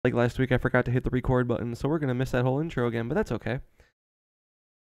Like last week, I forgot to hit the record button, so we're gonna miss that whole intro again, but that's okay.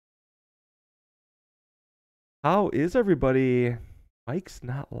 How is everybody? Mike's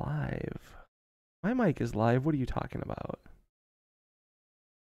not live. My mic is live. What are you talking about?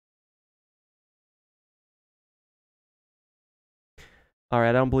 Alright,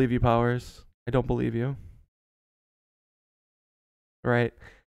 I don't believe you, Powers. I don't believe you. Right.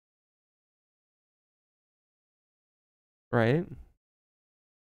 Right?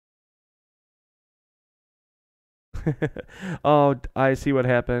 Oh, I see what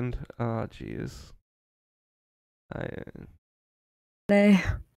happened. Oh, jeez.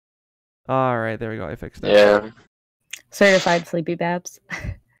 Alright, there we go. I fixed it. Yeah. Certified sleepy babs.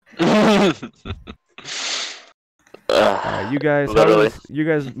 You guys, Literally. you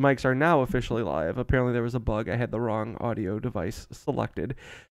guys' mics are now officially live. Apparently there was a bug. I had the wrong audio device selected.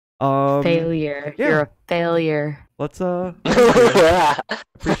 Failure. yeah. You're a failure. Let's appreciate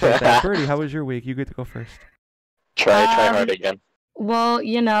that. Birdie, how was your week? You get to go first. Try hard again. Well,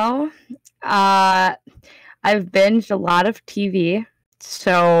 you know, I've binged a lot of TV,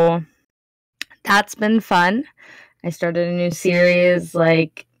 so that's been fun. I started a new series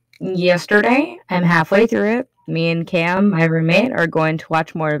like yesterday. I'm halfway through it. Me and Cam, my roommate, are going to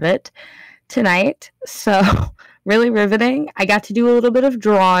watch more of it tonight. So really riveting. I got to do a little bit of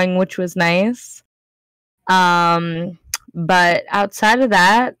drawing, which was nice. But outside of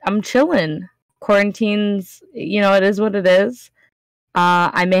that, I'm chilling. Quarantine's, you know, it is what it is.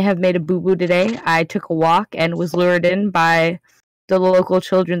 I may have made a boo-boo today. I took a walk and was lured in by the local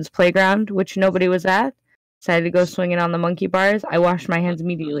children's playground, which nobody was at. Decided to go swinging on the monkey bars. I washed my hands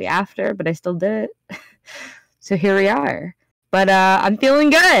immediately after, but I still did it. So here we are. But I'm feeling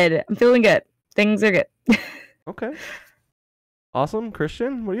good. I'm feeling good. Things are good. Okay. Awesome.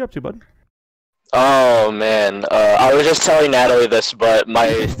 Christian, what are you up to, bud? Oh man, I was just telling Natalie this, but my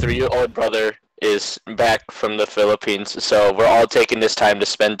 3-year-old brother is back from the Philippines, so we're all taking this time to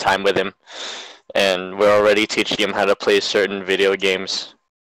spend time with him, and we're already teaching him how to play certain video games.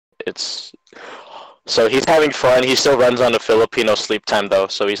 So he's having fun. He still runs on the Filipino sleep time though,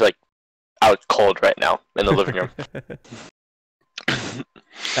 so he's like out cold right now in the living room.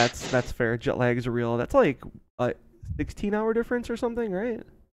 That's fair. Jet lag is real. That's like a 16-hour difference or something, right?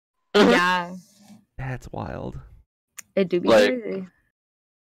 Yeah. That's wild. It do be Like- crazy.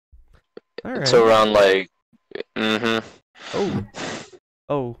 All right. It's around like,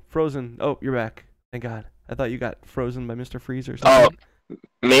 Oh, Frozen. Oh, you're back. Thank God. I thought you got frozen by Mr. Freeze or Oh, something.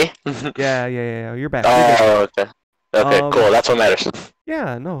 me? Yeah. You're back. You're good. Oh, okay. Okay, cool. That's what matters.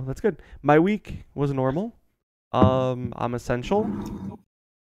 Yeah, no, that's good. My week was normal. I'm essential.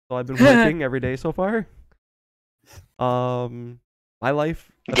 So I've been working every day so far. My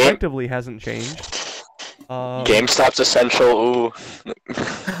life effectively hasn't changed. GameStop's essential. Ooh.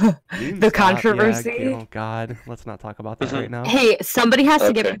 The controversy. Yeah, oh God, let's not talk about that right now. Hey, somebody has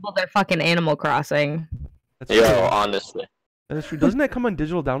to give Okay. people their fucking Animal Crossing. That's Yo, true. honestly. That is true. Doesn't that come on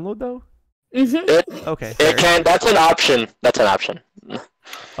digital download though? Mm-hmm. Okay. fair. It can. That's an option. That's an option. You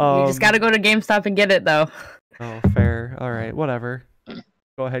just gotta go to GameStop and get it, though. Oh, fair. All right, whatever.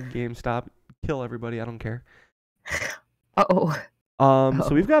 Go ahead, GameStop. Kill everybody. I don't care. Uh-oh. So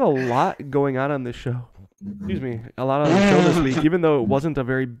we've got a lot going on this show. Excuse me, a lot on the show this week, even though it wasn't a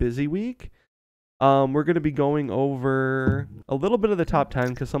very busy week. We're going to be going over a little bit of the top 10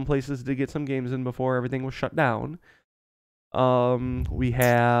 because some places did get some games in before everything was shut down. We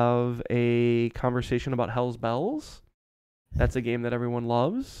have a conversation about Hell's Bells. That's a game that everyone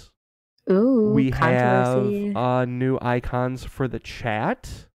loves. Ooh, We controversy. have new icons for the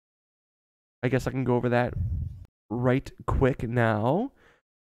chat. I guess I can go over that right quick now.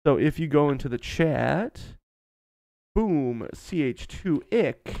 So if you go into the chat, boom,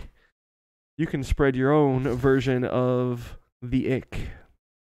 CH2IC, you can spread your own version of the ick.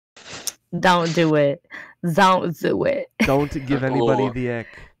 Don't do it. Don't do it. Don't give anybody Ooh. the ick.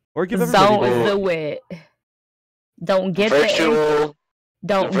 Or give everybody the ick. Don't do it. Don't get the ick. Virtual.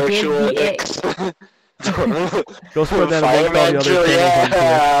 Don't give Virtual the ick. X. Go spread that amongst all the other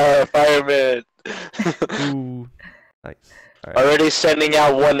Yeah, fireman. Ooh, nice. All right. Already sending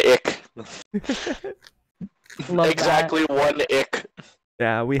out one ick. Love Exactly one ick.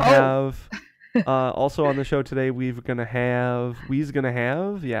 Yeah, we Oh. have also on the show today we're gonna have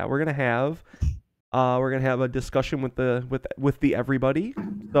a discussion with the everybody.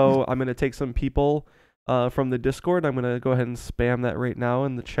 So I'm gonna take some people from the Discord. I'm gonna go ahead and spam that right now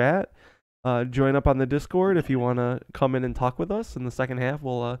in the chat. Join up on the Discord if you wanna come in and talk with us. In the second half,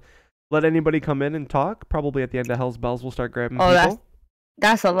 we'll let anybody come in and talk. Probably at the end of Hell's Bells, we'll start grabbing Oh, people.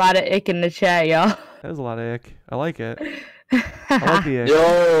 That's a lot of ick in the chat, y'all. That was a lot of ick. I like it. I like the ick.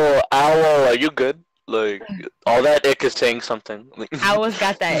 Yo, Owl, are you good? Like, all that ick is saying something. Owl's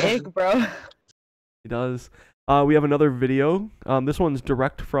got that ick, bro. He does. We have another video. This one's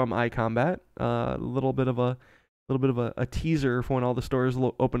direct from iCombat. A little bit of a teaser for when all the stores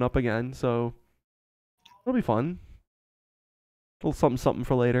open up again. So it'll be fun. A little something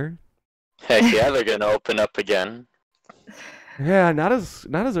for later. Heck yeah, they're gonna open up again. Yeah, not as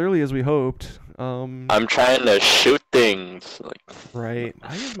early as we hoped. I'm trying to shoot things. Like, Right.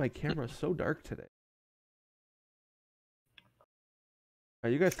 Why is my camera so dark today?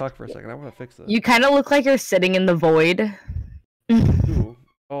 Alright, you guys talk for a second. I want to fix this. You kind of look like you're sitting in the void. Ooh.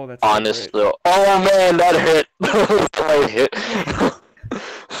 Oh, that's honestly, oh man, that hit. That hit.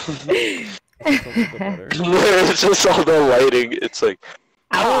 It's just all the lighting. It's like.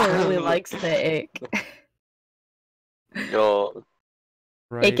 Owl really likes the ick. Yo.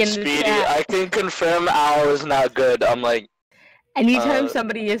 Right. Ick in the Speedy, chat. I can confirm Owl is not good. I'm like. Anytime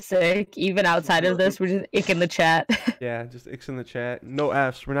somebody is sick, even outside of this, we're just ick in the chat. Yeah, just icks in the chat. No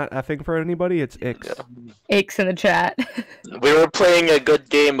Fs. We're not effing for anybody. It's icks. Icks in the chat. We were playing a good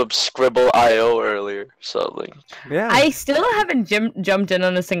game of Scribble.io earlier, so like. Yeah. I still haven't jumped in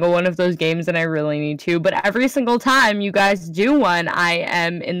on a single one of those games, and I really need to. But every single time you guys do one, I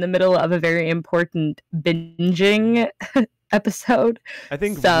am in the middle of a very important binging episode. I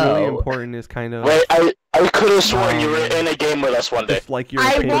think So- really important is kind of Wait, I could have sworn you were in a game with us one day. just like your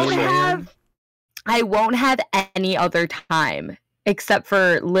I opinion, won't man. I won't have any other time except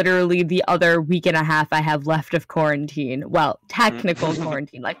for literally the other week and a half I have left of quarantine. Well, technical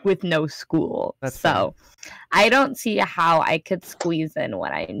quarantine, like with no school. That's so I don't see how I could squeeze in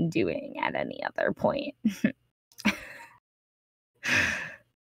what I'm doing at any other point.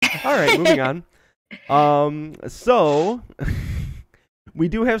 All right, moving on. So we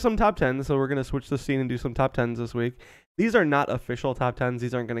do have some top 10s, so we're going to switch the scene and do some top 10s this week. These are not official top 10s.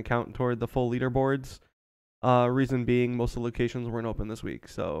 These aren't going to count toward the full leaderboards. Reason being, most of the locations weren't open this week,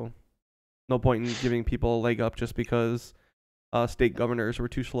 so no point in giving people a leg up just because state governors were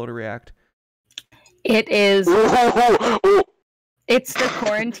too slow to react. It is Ooh. it's the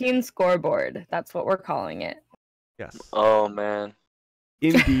quarantine scoreboard. That's what we're calling it. Yes. Oh man.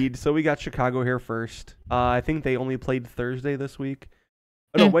 Indeed. So we got Chicago here first. I think they only played Thursday this week.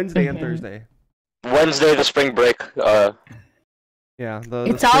 Oh, no, Wednesday and Mhm. Thursday. Wednesday, the spring break. Yeah. The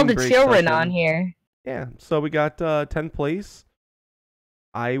It's all spring the break children session. on here. Yeah. So we got 10th place.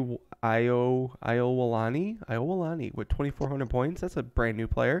 Iowalani with 2,400 points. That's a brand new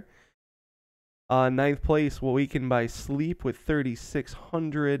player. 9th place, Weakened by Sleep with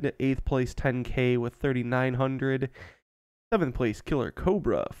 3,600. 8th place, 10K with 3,900. 7th place, Killer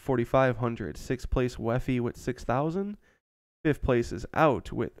Cobra, 4,500. 6th place, Weffy with 6,000. 5th place is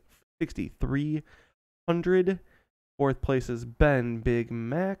Out with 6,300. 4th place is Ben Big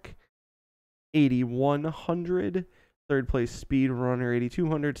Mac, 8,100. 3rd place, Speedrunner,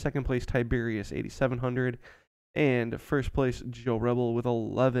 8,200. 2nd place, Tiberius, 8,700. And 1st place, Joe Rebel with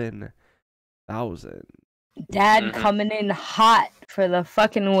 11,000. Dad Mhm. coming in hot for the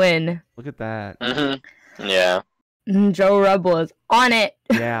fucking win. Look at that. Yeah. Joe Rebel is on it.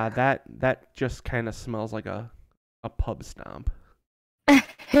 Yeah, that just kind of smells like a pub stomp.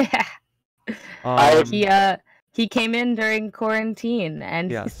 He came in during quarantine and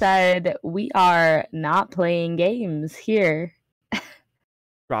he Yes. said, "We are not playing games here."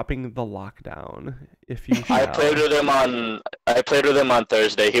 Dropping the lockdown, if you I shall. played with him on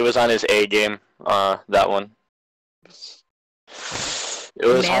Thursday. He was on his A game. That one. It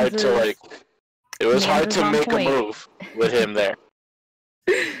was hard to Mans hard is to on make point. a move with him there.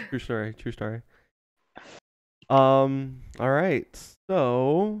 True story. All right.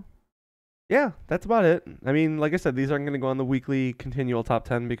 So, yeah, that's about it. I mean, like I said, these aren't going to go on the weekly continual top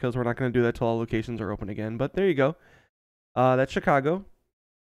 10 because we're not going to do that till all locations are open again. But there you go. That's Chicago.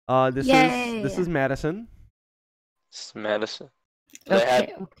 This is Madison. It's Madison.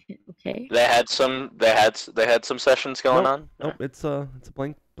 They Okay. had some sessions going on. Nope, it's a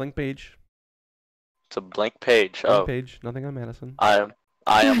blank page. It's a blank page. Blank Oh, page. Nothing on Madison. I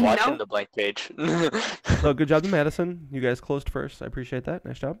am watching Nope. the blank page. So good job to Madison. You guys closed first. I appreciate that.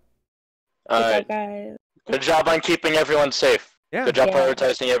 Nice job. All right. Guys. Good job on keeping everyone safe. Yeah. Good job Yeah.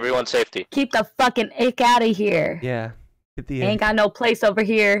 prioritizing everyone's safety. Keep the fucking ick out of here. Yeah. Hit the Ain't got no place over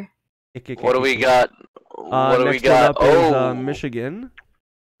here. What do we got? What do we Next one got? up is Oh, Michigan.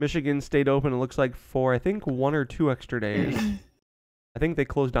 Michigan stayed open, it looks like, for I think 1 or 2 extra days. I think they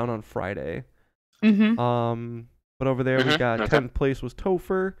closed down on Friday. Mm-hmm. But over there we got okay. 10th place was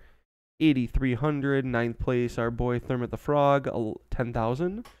Topher, 8,300. 9th place, our boy Thermit the Frog,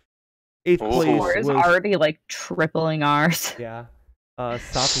 10,000. 8th Ooh. place Score is was already like tripling ours. yeah.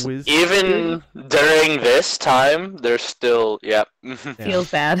 South Wiz. Even during this time, they're still Yeah. Feels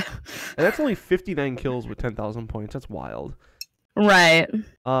bad. And that's only 59 kills with 10,000 points. That's wild. Right.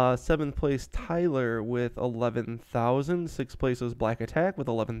 7th place Tyler with 11,000. 6th place is Black Attack with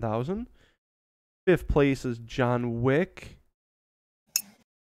 11,000. 5th place is John Wick.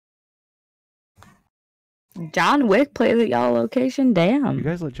 John Wick plays at y'all location. You Damn.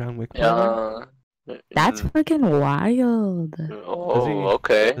 guys let John Wick play there? That's fucking wild. Oh,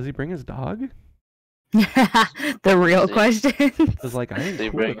 okay. Does he bring his dog? The real question. Because like I ain't Does he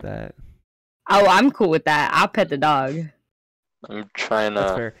cool bring- with that. Oh, I'm cool with that. I'll pet the dog. I'm trying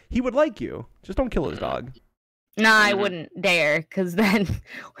That's to. fair. He would like you. Just don't kill his dog. No, I Mhm. wouldn't dare, cause then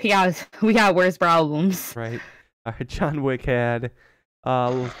we got worse problems. Right. All right. John Wick had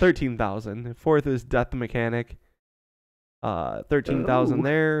 13,000. 4th is Death Mechanic. 13,000 Ooh.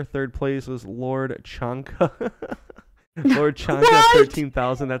 there. 3rd place is Lord Chanka. Lord Chanka, What?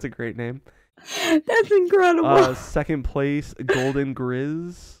 13,000. That's a great name. That's incredible. 2nd place Golden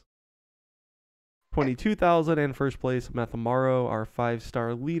Grizz. 22,000, and 1st place Methamaro, our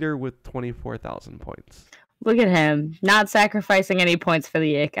 5-star leader with 24,000 points. Look at him, not sacrificing any points for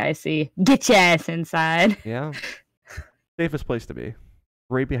the ick. I see. Get your ass inside. Yeah. Safest place to be.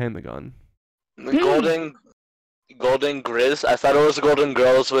 Right behind the gun. Golden Grizz. I thought it was Golden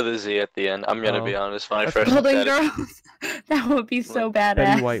Girls with a Z at the end. I'm gonna be honest. When I That's first looked Golden at it. girls. That would be so badass.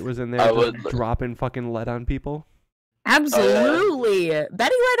 Betty White was in there I just would- dropping fucking lead on people. Absolutely.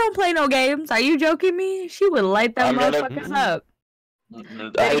 Betty White don't play no games. Are you joking me? She would light them I'm gonna- motherfuckers up. I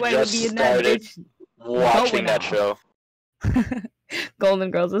Betty White would just be in that started bitch. watching going that off. show. Golden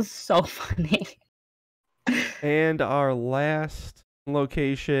Girls is so funny. And our last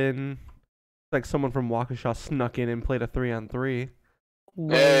location, like someone from Waukesha snuck in and played a 3-on-3.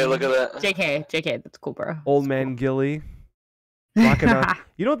 Hey, look at that. JK, that's cool, bro. Old Man Gilly. Rocking on.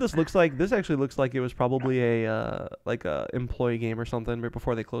 You know what this looks like? This actually looks like it was probably a employee game or something right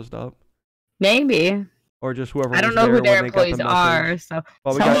before they closed up, Maybe. or just whoever. I don't was know there who their when they got the employees message. are. So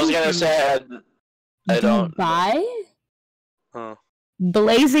Well, we Some- I got was gonna say I don't. Dubai? Huh.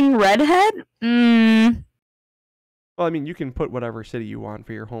 Blazing Redhead? Well, I mean, you can put whatever city you want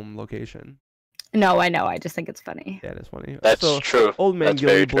for your home location. No, I know. I just think it's funny. Yeah, it is funny. That's So, true. Old Man That's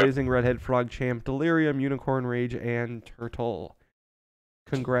Gilly, very true. Blazing Redhead, Frog Champ, Delirium, Unicorn Rage, and Turtle.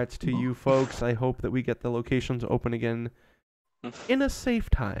 Congrats to you folks. I hope that we get the locations open again in a safe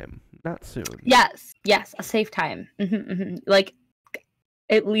time, not soon. Yes, a safe time. Like,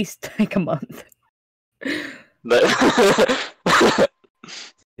 at least like a month. But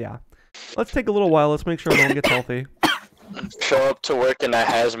Yeah. Let's take a little while. Let's make sure everyone gets healthy. show up to work in a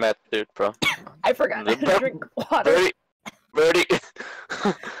hazmat suit, bro. I forgot to drink water. Birdie.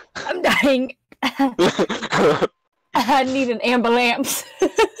 I'm dying. I need an ambulance.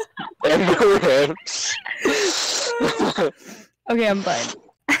 Ambulance. Okay, I'm fine.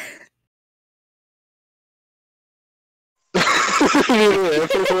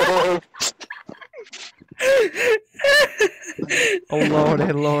 Oh,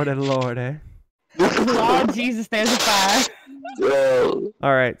 lordy, lordy, lordy. Lord Jesus, there's a fire.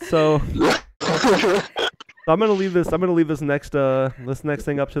 All right, so I'm gonna leave this. I'm gonna leave this next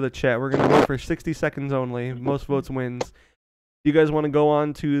thing up to the chat. We're gonna wait for 60 seconds only. Most votes wins. Do you guys want to go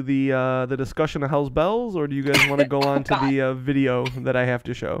on to the discussion of Hell's Bells, or do you guys want to go on to the video that I have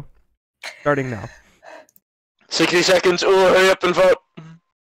to show? Starting now. 60 seconds. Ooh, hurry up and vote. I'm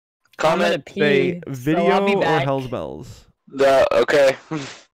Comment. gonna pee, Say so video I'll be or back. Hell's Bells. Okay.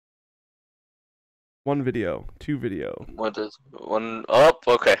 One video, two video. What is one up?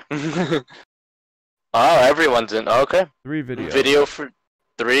 Okay. Oh, everyone's in. Okay. 3 video. Video for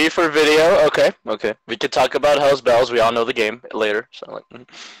 3 for video. Okay. Okay. We could talk about Hell's Bells. We all know the game later. So like.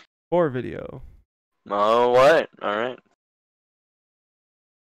 4 video. Oh, what? All right.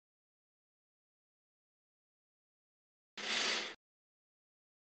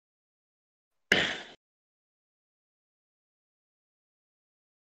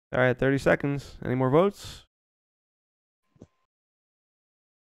 All right, 30 seconds. Any more votes?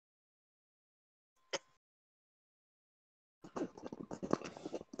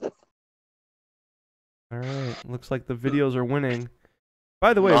 All right, looks like the videos are winning.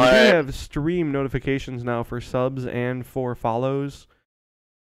 By the way, we do Alright. have stream notifications now for subs and for follows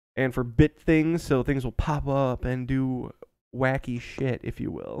and for bit things, so things will pop up and do wacky shit, if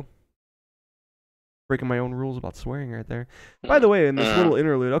you will. Breaking my own rules about swearing right there. By the way, in this little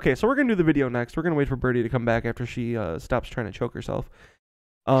interlude, okay, so we're going to do the video next. We're going to wait for Birdie to come back after she stops trying to choke herself.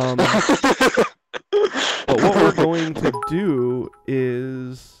 But what we're going to do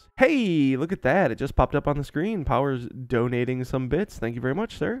is Hey, look at that. It just popped up on the screen. Power's donating some bits. Thank you very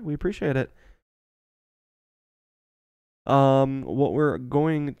much, sir. We appreciate it. What we're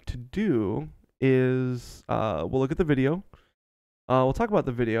going to do is we'll look at the video. We'll talk about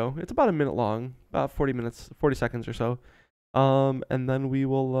the video. It's about a minute long, about 40 seconds or so. And then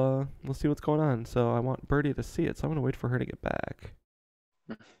we'll see what's going on. So I want Birdie to see it, so I'm gonna wait for her to get back.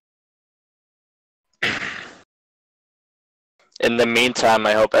 In the meantime,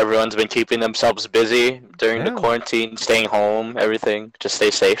 I hope everyone's been keeping themselves busy during the quarantine, staying home, everything. Just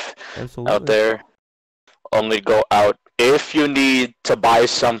stay safe out there. Only go out if you need to buy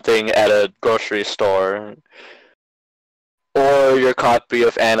something at a grocery store or your copy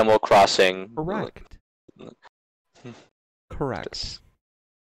of Animal Crossing. Correct.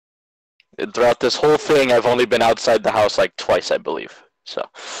 Throughout this whole thing, I've only been outside the house like twice, I believe. So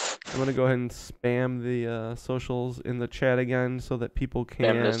I'm gonna go ahead and spam the socials in the chat again so that people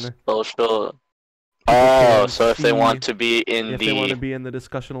can. So if they want to be in they want to be in the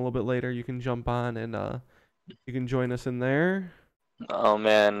discussion a little bit later, you can jump on and you can join us in there. Oh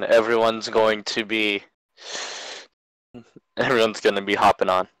man, everyone's gonna be hopping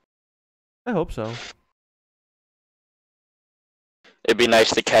on. I hope so. It'd be nice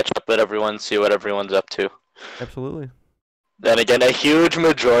to catch up with everyone, see what everyone's up to. Absolutely. Then again, a huge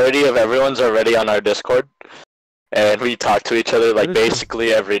majority of everyone's already on our Discord, and we talk to each other like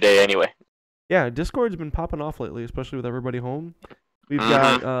basically every day anyway. Yeah, Discord's been popping off lately, especially with everybody home. We've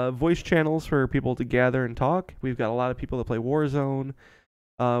got voice channels for people to gather and talk. We've got a lot of people that play Warzone.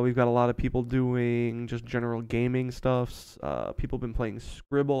 We've got a lot of people doing just general gaming stuffs. People have been playing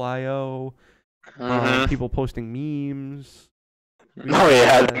Scribble.io. People posting memes.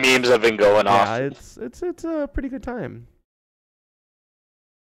 The memes have been going off. Yeah, it's a pretty good time.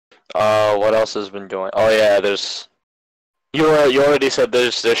 What else has been going? Oh yeah, there's. You already said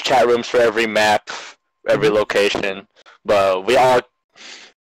there's chat rooms for every map, every location, but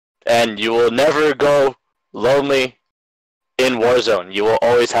and you will never go lonely in Warzone. You will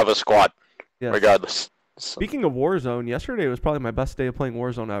always have a squad, regardless. So. Speaking of Warzone, yesterday was probably my best day of playing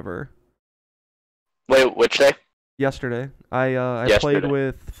Warzone ever. Wait, which day? Yesterday. I played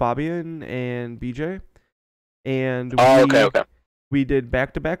with Fabian and BJ, and we did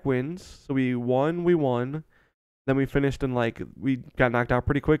back-to-back wins. So we won. Then we finished in we got knocked out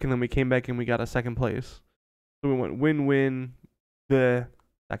pretty quick, and then we came back and we got a second place. So we went win, the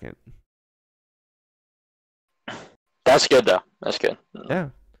second. That's good though. That's good. Yeah.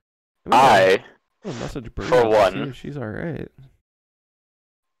 Message for one, see if she's all right.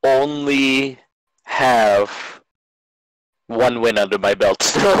 Only have one win under my belt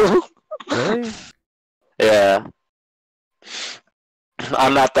still. Really? Yeah.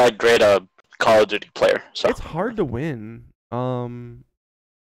 I'm not that great a Call of Duty player, so it's hard to win. I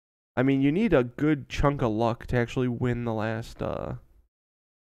mean, you need a good chunk of luck to actually win the last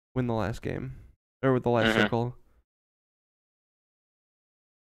game, or with the last circle.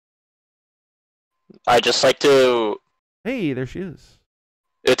 I just like to. Hey, there she is.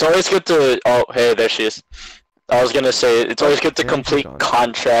 It's always good to. Oh, hey, there she is. I was gonna say it's always good to complete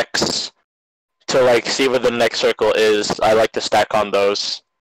contracts to see what the next circle is. I like to stack on those.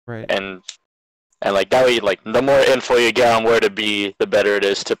 Right. And that way, the more info you get on where to be, the better it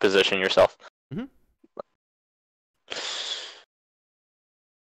is to position yourself. Mm-hmm.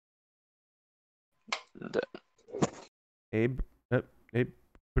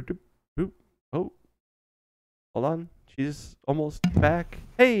 Oh, hold on. She's almost back.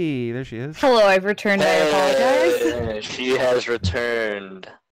 Hey, there she is. Hello, I've returned. I apologize. She has returned.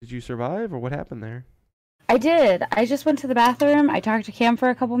 Did you survive, or what happened there? I did. I just went to the bathroom. I talked to Cam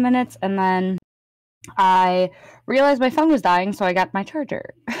for a couple minutes, and then I realized my phone was dying, so I got my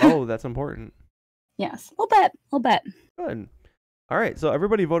charger. Oh, that's important. Yes, a little bit. Good. All right, so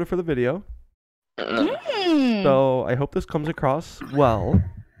everybody voted for the video. Mm. So I hope this comes across well.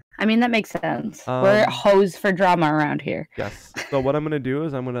 I mean, that makes sense. We're hoes for drama around here. Yes. So what I'm going to do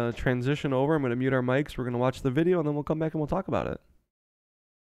is I'm going to transition over. I'm going to mute our mics. We're going to watch the video, and then we'll come back and we'll talk about it.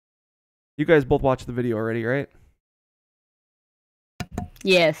 You guys both watched the video already, right?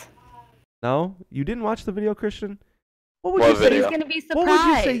 Yes. No? You didn't watch the video, Christian? What would you say? He's going to be surprised.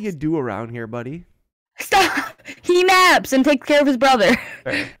 What would you say you do around here, buddy? Stop! He naps and takes care of his brother.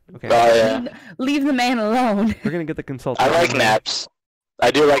 Fair. Okay. Oh, yeah. Leave the man alone. We're going to get the consultant. I like naps. I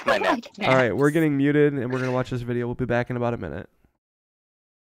do like my naps. All right, we're getting muted, and we're going to watch this video. We'll be back in about a minute.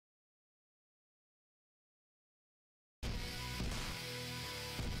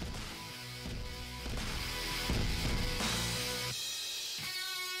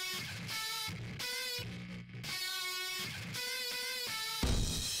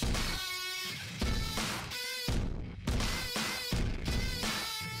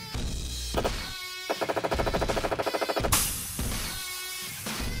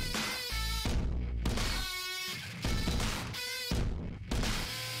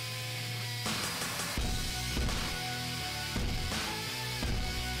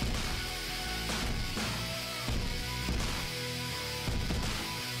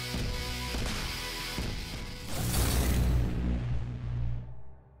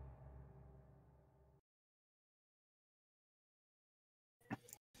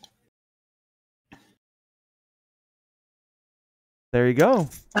 There you go.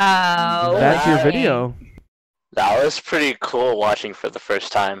 Oh, That's your Nice. video. That was pretty cool watching for the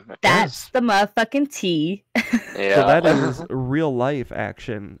first time. That's the motherfucking tea. Yeah. So that is real life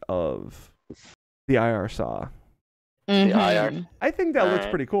action of the IR saw. The Mhm. IR. I think that looks Alright.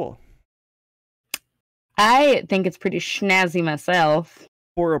 pretty cool. I think it's pretty snazzy myself.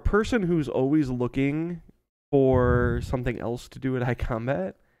 For a person who's always looking for something else to do at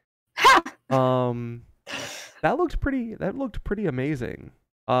iCombat, Ha! that looked pretty amazing.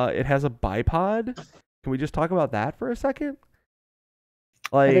 It has a bipod. Can we just talk about that for a second?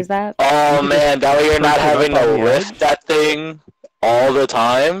 What Like, is that? Oh You can man, that way you're not perch it up having on to the lift edge. that thing all the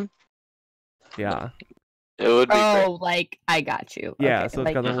time. yeah, It would be great. Oh, like I got you. Yeah, Okay, so it's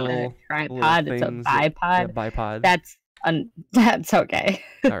like got the it's not little a tripod. It's a things that- bipod. yeah, bipod. That's okay.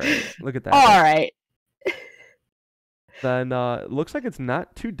 All right, look at that. All right. Then it looks like it's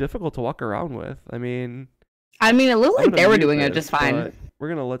not too difficult to walk around with. I mean, I mean, it looked I'm like gonna they were mute doing it this, just fine. but we're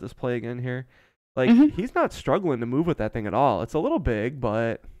gonna let this play again here. Like, Mhm. he's not struggling to move with that thing at all. It's a little big,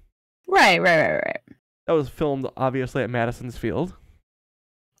 but Right. that was filmed obviously at Madison's Field.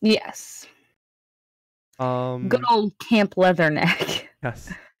 Yes. Good old Camp Leatherneck.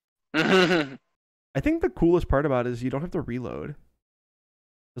 Yes. Mhm. I think the coolest part about it is you don't have to reload.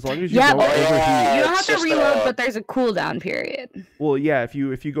 As long as you Yeah, don't but overheat. You don't it's have to just, reload, but there's a cooldown period. Well, yeah, if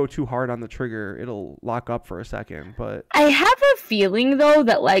you go too hard on the trigger, it'll lock up for a second. But I have a feeling though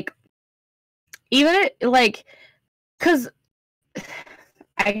that like, even like, cause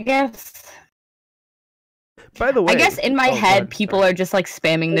I guess by the way, I guess in my oh, go head ahead, people sorry. are just like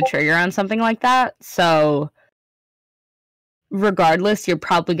spamming the trigger on something like that. So regardless, you're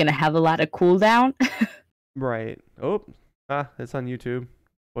probably gonna have a lot of cooldown. Right. It's on YouTube.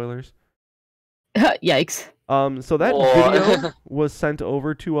 Spoilers. Yikes. So that Whoa. video was sent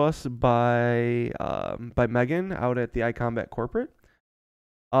over to us by Megan out at the iCombat corporate.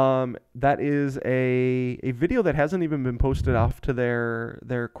 That is a video that hasn't even been posted off to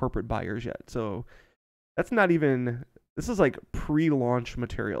their corporate buyers yet. So that's not even. This is like pre-launch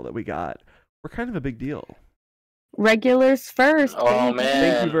material that we got. We're kind of a big deal. Regulars first. Oh baby.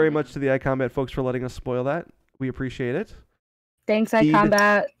 man. Thank you very much to the iCombat folks for letting us spoil that. We appreciate it. Thanks, Feed-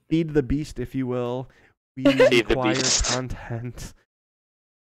 iCombat. Feed the beast, if you will. We Feed the require beast. content.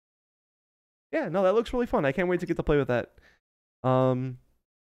 Yeah, no, that looks really fun. I can't wait to get to play with that. I'm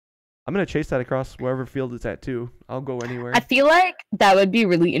gonna chase that across wherever field it's at too. I'll go anywhere. I feel like that would be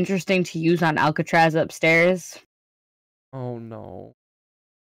really interesting to use on Alcatraz upstairs. Oh no!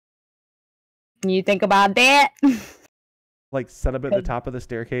 You think about that? Like set up at the top of the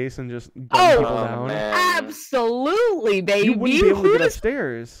staircase and just gun Oh, people down. man. Absolutely, baby. You wouldn't be able to Who get does-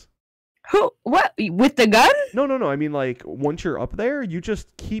 upstairs. Who? What? With the gun? No. I mean, like once you're up there, you just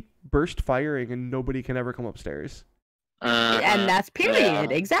keep burst firing and nobody can ever come upstairs. Mhm. And that's period.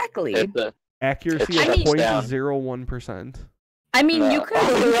 Yeah. Exactly. Hit the- Accuracy It of shuts down. 0.01%. I mean, you No.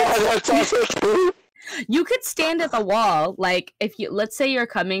 could That's also true. you could stand at the wall. Like if you let's say you're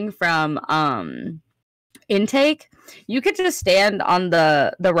coming from intake, you could just stand on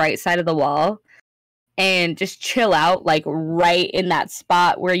the right side of the wall and just chill out like right in that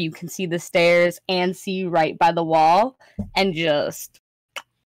spot where you can see the stairs and see right by the wall and just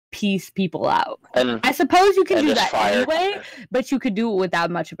piece people out. And I suppose you can and do just that fire. anyway, but you could do it without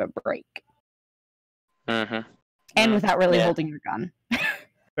much of a break Mhm. and without really Yeah. holding your gun.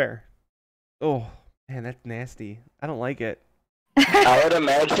 Fair. Oh man, that's nasty. I don't like it. I would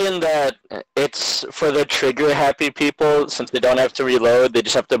imagine that it's for the trigger happy people, since they don't have to reload, they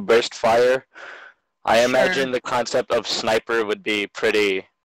just have to burst fire. I Sure. imagine the concept of sniper would be pretty,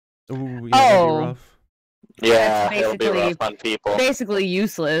 Ooh, yeah, that'd be Oh. rough. yeah, That's it'll be basically- rough on people. Basically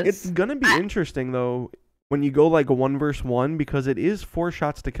useless. It's gonna be interesting though when you go like a 1v1 because it is 4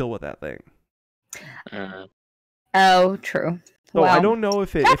 shots to kill with that thing. Mhm. Oh, true. So Well, I don't know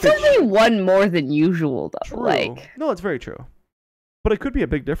if that's it's only one more than usual, though. true. Like, No, it's very true. But it could be a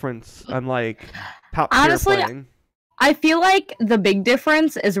big difference on like top Honestly, tier playing. I feel like the big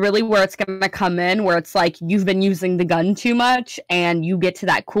difference is really where it's gonna come in, where it's like you've been using the gun too much, and you get to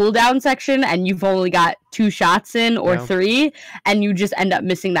that cooldown section, and you've only got 2 shots in or Yeah. 3, and you just end up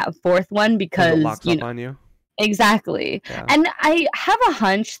missing that 4th one Because because it locks you up know on you. exactly. Yeah. And I have a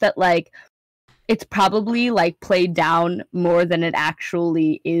hunch that like it's probably like played down more than it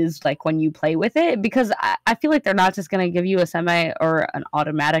actually is like when you play with it, because I feel like they're not just gonna give you a semi or an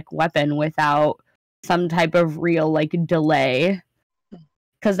automatic weapon without some type of real like delay,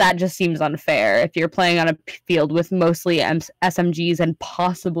 because that just seems unfair if you're playing on a field with mostly SMGs and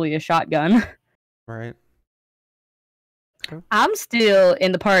possibly a shotgun. Right. I'm still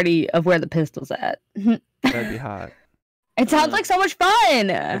in the party of where the pistol's at. That'd be hot. It sounds like so much fun.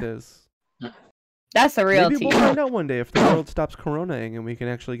 It is. That's the real Maybe tea. we'll find out one day if the world stops coronaing and we can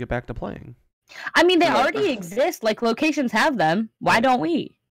actually get back to playing. I mean, they already exist. Like, locations have them. Why don't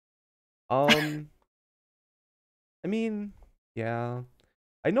we? I mean, yeah.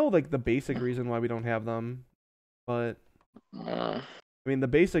 I know, like, the basic reason why we don't have them, but I mean, the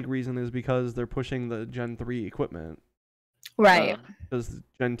basic reason is because they're pushing the Gen 3 equipment. Right. Because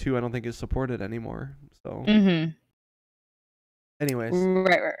Gen 2, I don't think, is supported anymore. So, anyways.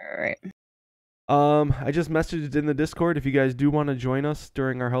 Right. I just messaged in the Discord. If you guys do want to join us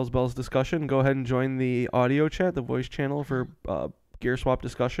during our Hell's Bells discussion, go ahead and join the audio chat, the voice channel for Gear Swap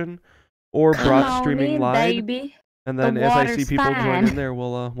discussion, or Brock streaming live. Baby. And then as I see people join in there,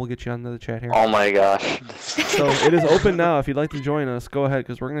 we'll get you onto the chat here. Oh my gosh! So it is open now. If you'd like to join us, go ahead,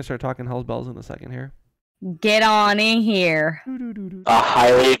 because we're gonna start talking Hell's Bells in a second here. Get on in here. A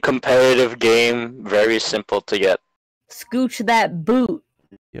highly competitive game, very simple to get. Scooch that boot.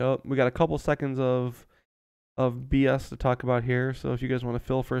 Yep, we got a couple seconds of BS to talk about here. So if you guys want to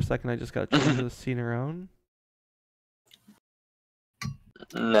fill for a second, I just got to change the scene around.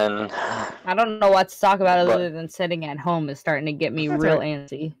 And then I don't know what to talk about other than sitting at home is starting to get me real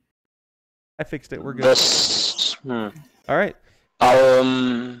antsy. I fixed it. We're good. All right.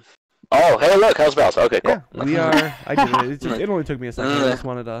 Oh, hey, look, Hell's Bells. Okay, cool. Yeah, we are. I did it. It only took me a second. I just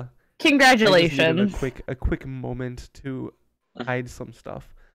wanted to. Congratulations. A quick moment to hide some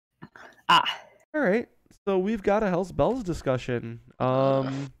stuff. All right. So we've got a Hell's Bells discussion. Who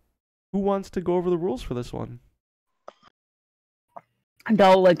wants to go over the rules for this one?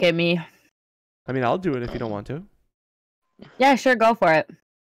 Don't look at me. I mean, I'll do it if you don't want to. Yeah, sure, go for it.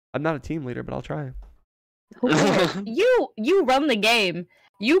 I'm not a team leader, but I'll try. You run the game.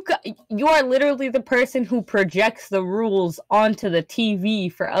 You are literally the person who projects the rules onto the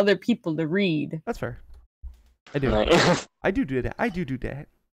TV for other people to read. That's fair. I do. I do that. I do that.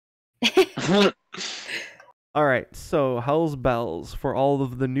 All right. So, Hell's Bells, for all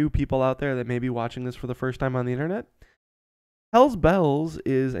of the new people out there that may be watching this for the first time on the internet. Hell's Bells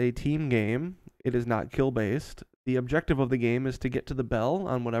is a team game. It is not kill-based. The objective of the game is to get to the bell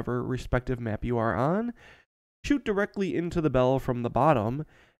on whatever respective map you are on. Shoot directly into the bell from the bottom.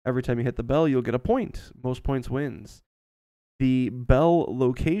 Every time you hit the bell, you'll get a point. Most points wins. The bell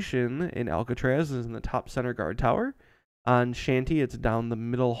location in Alcatraz is in the top center guard tower. On Shanty, it's down the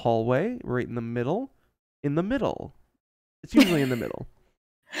middle hallway, right in the middle. In the middle. It's usually in the middle.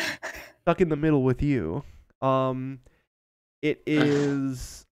 Stuck in the middle with you. It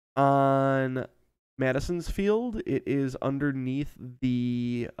is on Madison's field. It is underneath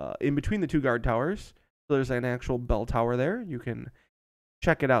the, in between the two guard towers. So there's an actual bell tower there. You can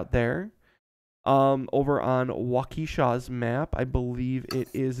check it out there. Over on Waukesha's map, I believe it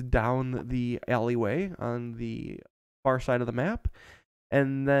is down the alleyway on the far side of the map.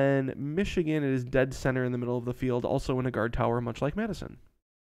 And then Michigan is dead center in the middle of the field, also in a guard tower, much like Madison.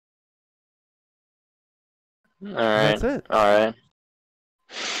 All right. That's it. All right.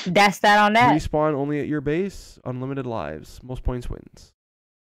 That's that on that. Respawn only at your base. Unlimited lives. Most points wins.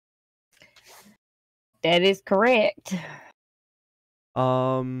 That is correct.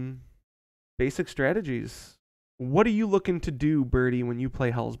 Basic strategies. What are you looking to do, Birdie, when you play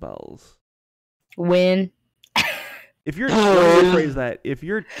Hell's Bells? Win. If you're let me rephrase that. If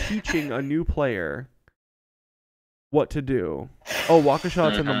you're teaching a new player what to do. Oh,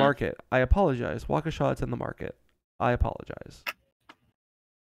 Waukesha's in the market. I apologize. Waukesha's in the market. I apologize.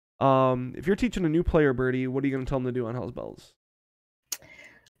 If you're teaching a new player, Birdie, what are you going to tell them to do on Hell's Bells?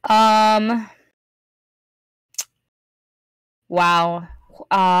 Wow.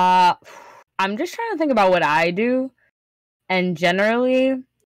 I'm just trying to think about what I do. And generally,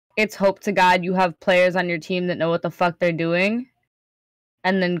 it's hope to God you have players on your team that know what the fuck they're doing.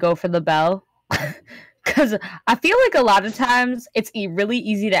 And then go for the bell. Because I feel like a lot of times it's really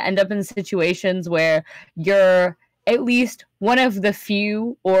easy to end up in situations where you're at least one of the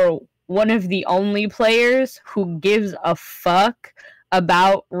few or one of the only players who gives a fuck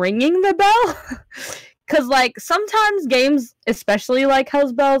about ringing the bell. Because, like, sometimes games, especially like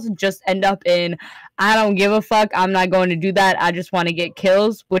Hell's Bells, just end up in, I don't give a fuck, I'm not going to do that, I just want to get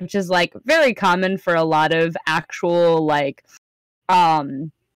kills, which is, like, very common for a lot of actual, like,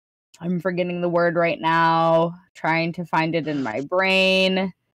 I'm forgetting the word right now, trying to find it in my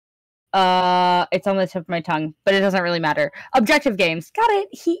brain. It's on the tip of my tongue, but it doesn't really matter. Objective games. Got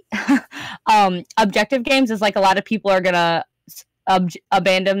it. Objective games is like a lot of people are gonna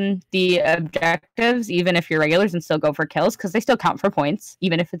abandon the objectives, even if you're regulars, and still go for kills, because they still count for points,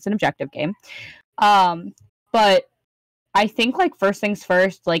 even if it's an objective game. But I think, like, first things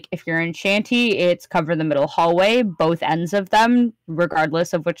first, like, if you're in Shanty, it's cover the middle hallway, both ends of them,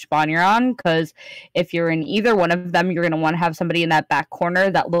 regardless of which spawn you're on, because if you're in either one of them, you're going to want to have somebody in that back corner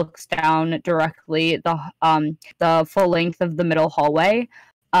that looks down directly the full length of the middle hallway,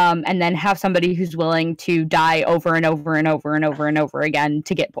 and then have somebody who's willing to die over and over and over and over and over again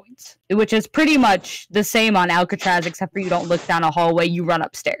to get points, which is pretty much the same on Alcatraz, except for you don't look down a hallway, you run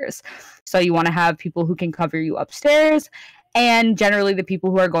upstairs. So you want to have people who can cover you upstairs, and generally the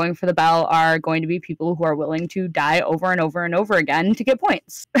people who are going for the bell are going to be people who are willing to die over and over and over again to get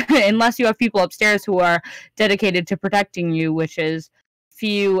points. Unless you have people upstairs who are dedicated to protecting you, which is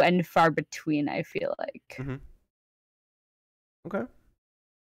few and far between, I feel like. Mm-hmm. Okay.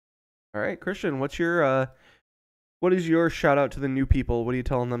 All right, Christian, what is your shout out to the new people? What are you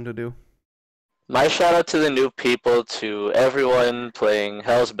telling them to do? My shout out to the new people, to everyone playing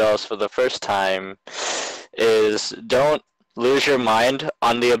Hell's Bells for the first time, is don't lose your mind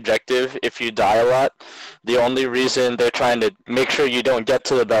on the objective if you die a lot. The only reason they're trying to make sure you don't get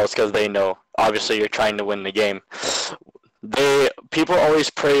to the bells because they know, obviously, you're trying to win the game. People always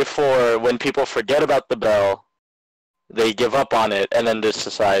pray for when people forget about the bell, they give up on it, and then just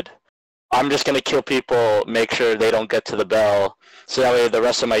decide, I'm just going to kill people, make sure they don't get to the bell, so that way the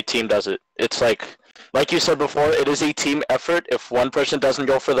rest of my team does it. It's like you said before, it is a team effort. If one person doesn't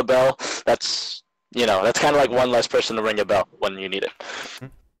go for the bell, that's kind of like one less person to ring a bell when you need it.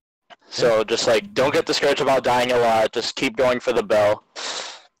 So just like, don't get discouraged about dying a lot, just keep going for the bell.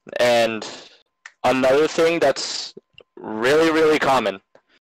 And another thing that's really, really common,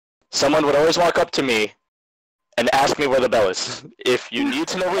 someone would always walk up to me and ask me where the bell is. If you need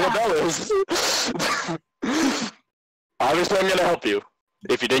to know where the bell is, obviously I'm going to help you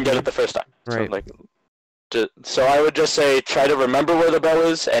if you didn't get it the first time. Right. So I would just say, try to remember where the bell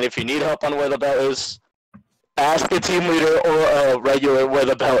is, and if you need help on where the bell is, ask a team leader or a regular where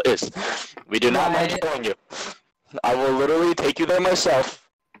the bell is. We do not mind showing you. I will literally take you there myself,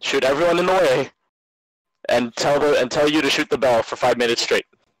 shoot everyone in the way, and tell you to shoot the bell for 5 minutes straight.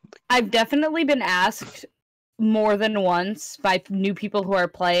 I've definitely been asked more than once by new people who are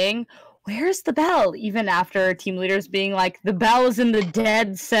playing, where's the bell? Even after team leaders being like, the bell is in the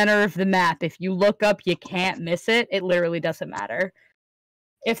dead center of the map. If you look up, you can't miss it. It literally doesn't matter.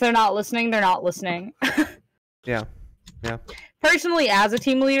 If they're not listening, they're not listening. Yeah. Personally, as a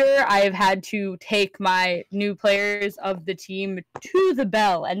team leader, I have had to take my new players of the team to the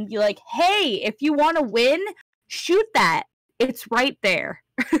bell and be like, hey, if you want to win, shoot that. It's right there.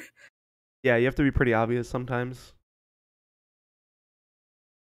 Yeah, you have to be pretty obvious sometimes.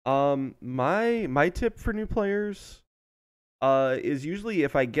 My tip for new players is usually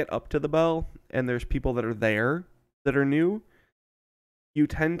if I get up to the bell and there's people that are there that are new, you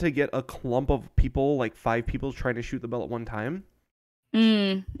tend to get a clump of people, like 5 people trying to shoot the bell at one time.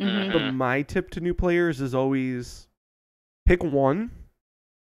 Mm-hmm. So my tip to new players is always pick one,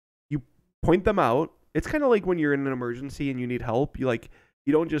 you point them out. It's kind of like when you're in an emergency and you need help. You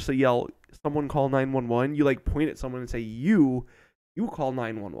don't just say, yell, someone call 911. You point at someone and say, you call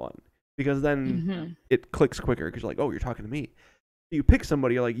 911, because then it clicks quicker because you're like, oh, you're talking to me. You pick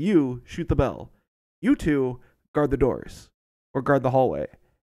somebody, you're like, you shoot the bell. You two guard the doors or guard the hallway.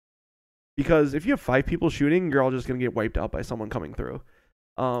 Because if you have 5 people shooting, you're all just going to get wiped out by someone coming through.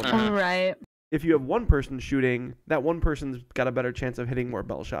 Right. If you have one person shooting, that one person's got a better chance of hitting more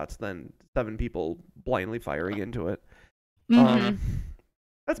bell shots than 7 people blindly firing into it.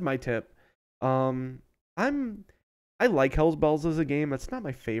 That's my tip. I like Hell's Bells as a game. It's not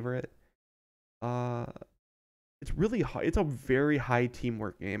my favorite. It's really high. It's a very high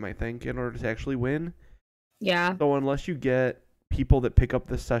teamwork game, I think, in order to actually win. Yeah. So unless you get people that pick up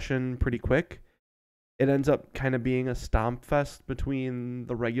the session pretty quick, it ends up kind of being a stomp fest between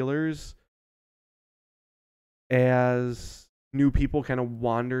the regulars as new people kind of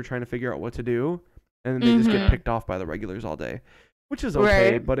wander trying to figure out what to do, and then they just get picked off by the regulars all day, which is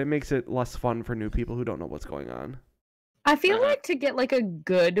okay, but it makes it less fun for new people who don't know what's going on. I feel like to get like a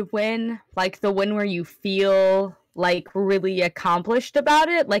good win, like the win where you feel like really accomplished about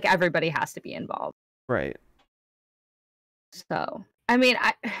it, like everybody has to be involved. Right. So, I mean,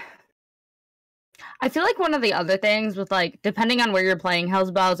 I feel like one of the other things with, like, depending on where you're playing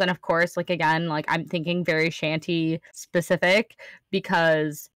Hell's Bells, and of course, like, again, like, I'm thinking very Shanty specific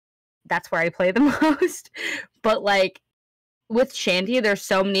because that's where I play the most. But, like, with Shanty, there's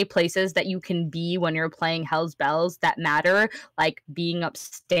so many places that you can be when you're playing Hell's Bells that matter, like being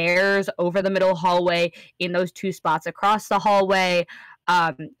upstairs, over the middle hallway, in those 2 spots across the hallway.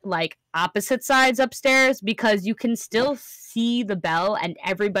 like opposite sides upstairs, because you can still see the bell and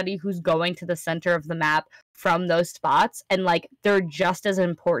everybody who's going to the center of the map from those spots, and like they're just as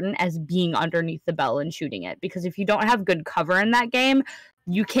important as being underneath the bell and shooting it, because if you don't have good cover in that game,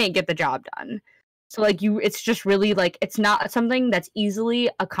 you can't get the job done. So like it's just really like it's not something that's easily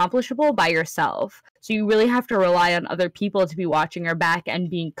accomplishable by yourself. So you really have to rely on other people to be watching your back and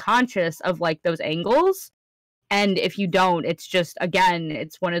being conscious of like those angles. And if you don't, it's just, again,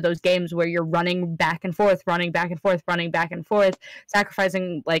 it's one of those games where you're running back and forth, running back and forth, running back and forth,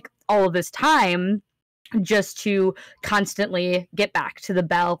 sacrificing like all of this time just to constantly get back to the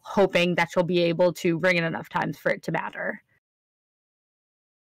bell, hoping that you'll be able to ring it enough times for it to matter.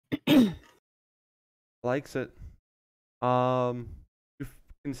 Likes it. You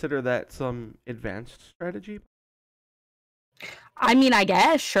consider that some advanced strategy? I mean, I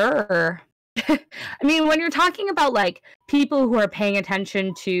guess, sure. I mean, when you're talking about like people who are paying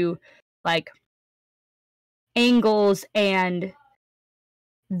attention to like angles and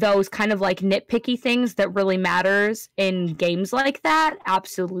those kind of like nitpicky things that really matters in games like that,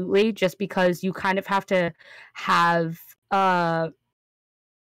 absolutely. Just because you kind of have to have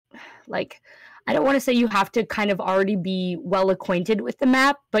like, I don't want to say you have to kind of already be well acquainted with the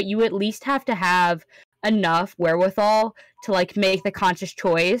map, but you at least have to have enough wherewithal to like make the conscious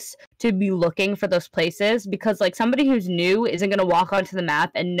choice to be looking for those places, because like somebody who's new isn't going to walk onto the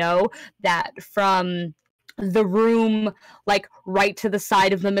map and know that from the room like right to the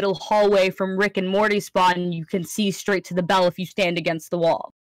side of the middle hallway from Rick and Morty's spawn you can see straight to the bell if you stand against the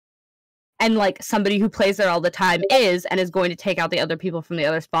wall. And like somebody who plays there all the time is going to take out the other people from the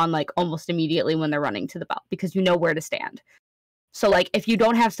other spawn like almost immediately when they're running to the bell, because you know where to stand. So like if you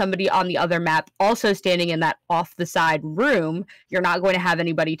don't have somebody on the other map also standing in that off the side room, you're not going to have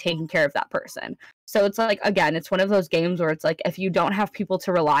anybody taking care of that person. So it's like, again, it's one of those games where it's like if you don't have people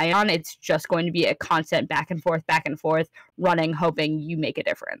to rely on, it's just going to be a constant back and forth running, hoping you make a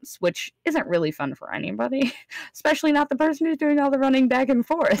difference, which isn't really fun for anybody, especially not the person who's doing all the running back and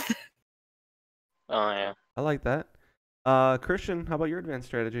forth. Oh yeah. I like that. Christian, how about your advanced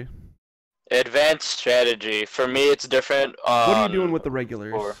strategy? Advanced strategy. For me, it's different. What are you doing with the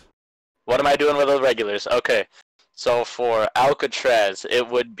regulars? What am I doing with the regulars? Okay. So for Alcatraz, it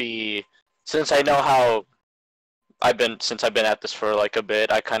would be, since I know how since I've been at this for like a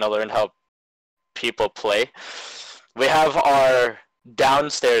bit, I kind of learned how people play. We have our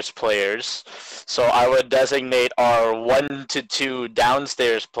downstairs players. So I would designate our 1 to 2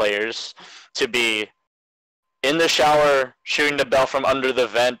 downstairs players to be in the shower, shooting the bell from under the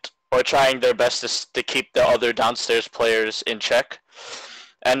vent, or trying their best to keep the other downstairs players in check.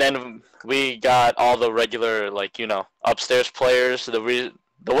 And then we got all the regular, like, you know, upstairs players. The way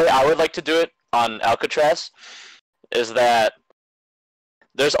I would like to do it on Alcatraz is that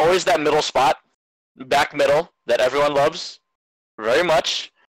there's always that middle spot, back middle, that everyone loves very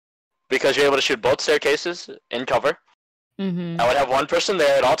much, because you're able to shoot both staircases in cover. Mm-hmm. I would have one person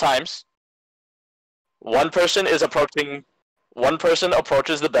there at all times. One person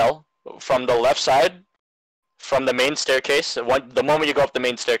approaches the bell from the left side, from the main staircase, the moment you go up the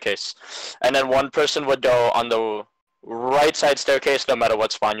main staircase. And then one person would go on the right side staircase, no matter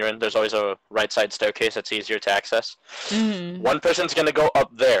what spawn you're in. There's always a right side staircase that's easier to access. Mm-hmm. One person's going to go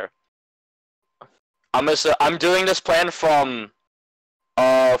up there. I'm doing this plan from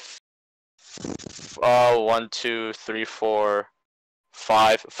 1, 2, 3, 4,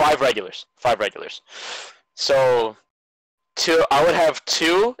 5 regulars. 5 regulars. So I would have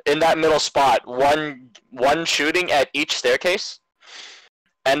 2 in that middle spot, one shooting at each staircase,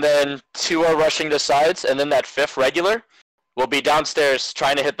 and then 2 are rushing the sides, and then that 5th regular will be downstairs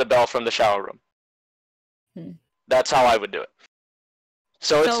trying to hit the bell from the shower room. That's how I would do it.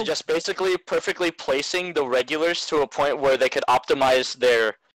 So it's just basically perfectly placing the regulars to a point where they could optimize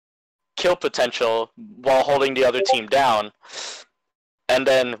their kill potential while holding the other team down. And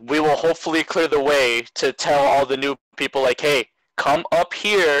then we will hopefully clear the way to tell all the new people, like, hey, come up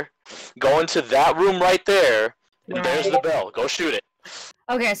here, go into that room right there, and there's the bell. Go shoot it.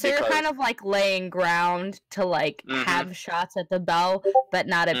 Okay, so you're kind of like laying ground to like have shots at the bell, but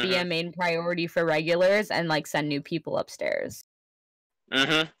not it be a main priority for regulars, and like send new people upstairs.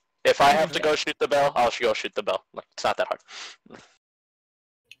 If I have to go shoot the bell, I'll go shoot the bell. Like, it's not that hard.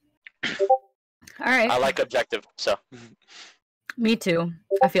 All right. I like objective, so. Me too.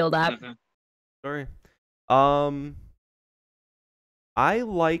 I feel that. Sorry. I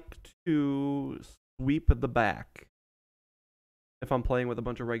like to sweep the back if I'm playing with a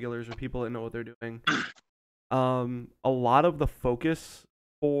bunch of regulars or people that know what they're doing. A lot of the focus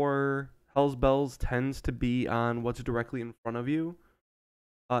for Hell's Bells tends to be on what's directly in front of you,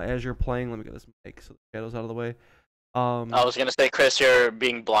 as you're playing. Let me get this mic so the shadow's out of the way. I was gonna say, Chris, you're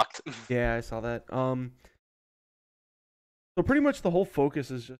being blocked. Yeah, I saw that. So pretty much the whole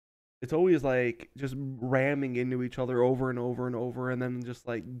focus is just, it's always like just ramming into each other over and over and over, and then just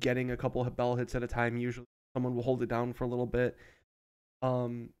like getting a couple of bell hits at a time. Usually someone will hold it down for a little bit.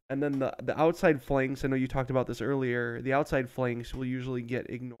 And then the outside flanks, I know you talked about this earlier, the outside flanks will usually get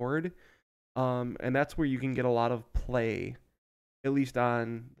ignored. And that's where you can get a lot of play, at least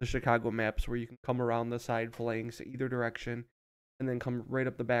on the Chicago maps, where you can come around the side flanks either direction and then come right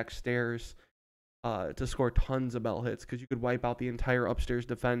up the back stairs to score tons of bell hits, because you could wipe out the entire upstairs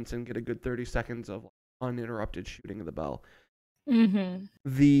defense and get a good 30 seconds of uninterrupted shooting of the bell.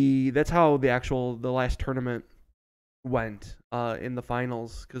 That's how the last tournament went in the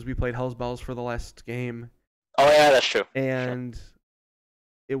finals, because we played Hell's Bells for the last game. Oh yeah, that's true. And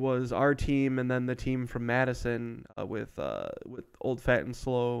it was our team and then the team from Madison with Old Fat and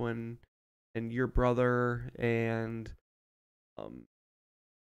Slow and your brother and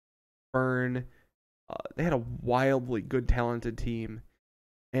Fern. They had a wildly good, talented team,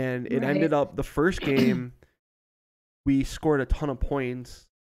 and it ended up the first game we scored a ton of points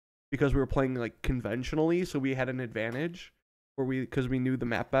because we were playing like conventionally, so we had an advantage because we knew the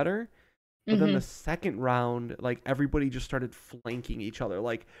map better. But then the second round, like everybody just started flanking each other.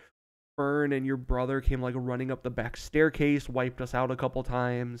 Like Fern and your brother came like running up the back staircase, wiped us out a couple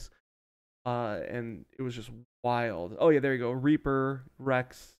times, and it was just wild. Oh yeah, there you go, Reaper,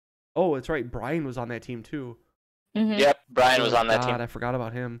 Rex. Oh, it's right, Brian was on that team too. Yep, Brian was on that team. I forgot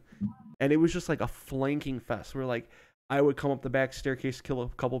about him. And it was just like a flanking fest where like I would come up the back staircase, kill a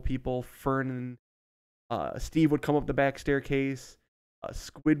couple people. Fern and Steve would come up the back staircase.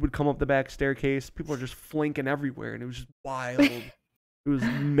 Squid would come up the back staircase. People were just flanking everywhere, and it was just wild. It was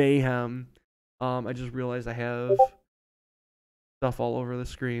mayhem. I just realized I have stuff all over the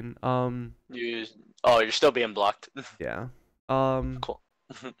screen. You're still being blocked. Yeah. Cool.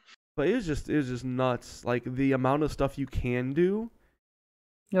 But it was just nuts. Like the amount of stuff you can do,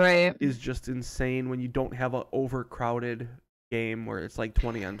 right, is just insane when you don't have an overcrowded game where it's like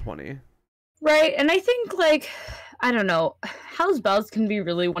 20 on 20. Right, and I think, like, I don't know, Hell's Bells can be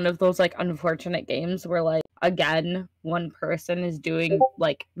really one of those, like, unfortunate games where, like, again, one person is doing,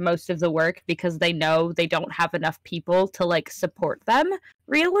 like, most of the work because they know they don't have enough people to, like, support them,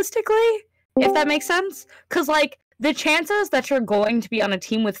 realistically, if that makes sense. Because, like, the chances that you're going to be on a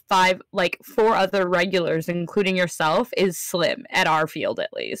team with 4 other regulars, including yourself, is slim, at our field,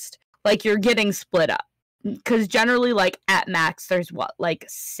 at least. Like, you're getting split up. Because generally, like, at max, there's,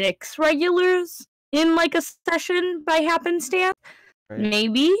 6 regulars in, like, a session by happenstance? Right.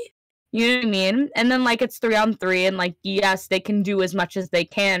 Maybe? You know what I mean? And then, like, it's 3-on-3, and, like, yes, they can do as much as they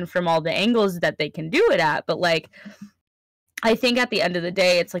can from all the angles that they can do it at, but, like, I think at the end of the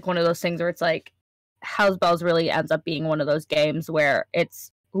day, it's, like, one of those things where it's, like, Hell's Bells really ends up being one of those games where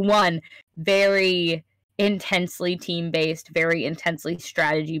it's, one, very intensely team-based, very intensely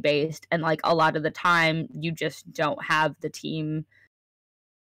strategy-based, and, like, a lot of the time, you just don't have the team,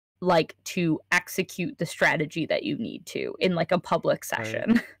 like, to execute the strategy that you need to in, like, a public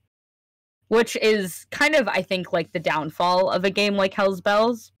session. Right. Which is kind of, I think, like, the downfall of a game like Hell's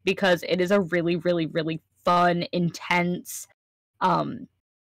Bells, because it is a really, really, really fun, intense,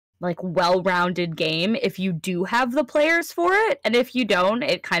 like, well-rounded game if you do have the players for it, and if you don't,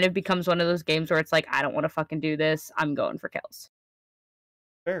 it kind of becomes one of those games where it's like, I don't want to fucking do this, I'm going for kills.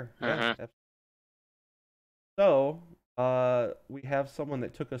 Fair. Yeah. So, we have someone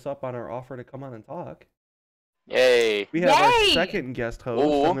that took us up on our offer to come on and talk. Yay! We have our second guest host.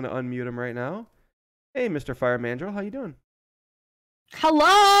 Ooh. I'm going to unmute him right now. Hey, Mr. Fire Mandrill, how you doing? Hello!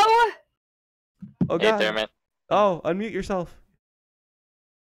 Oh, God. Hey there, man. Oh, unmute yourself.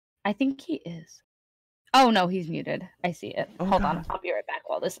 I think he is. Oh, no, he's muted. I see it. Oh, Hold God. on. I'll be right back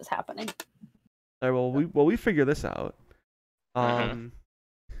while this is happening. All right, well, we figure this out. Oh,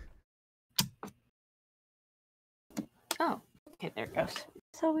 okay, there it goes.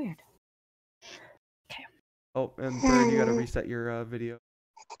 So weird. Okay. Oh, and Bird, you gotta reset your video.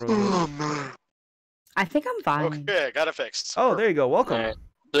 I think I'm fine. Okay, I got it fixed. Oh, there you go. Welcome. Right.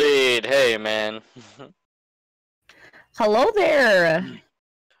 Dude, hey, man. Hello there.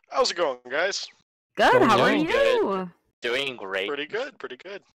 How's it going, guys? Good, how are Doing you? good. Doing great. Pretty good, pretty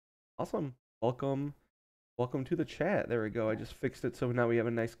good. Awesome. Welcome to the chat. There we go. I just fixed it so now we have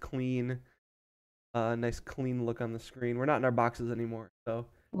a nice clean look on the screen. We're not in our boxes anymore, so.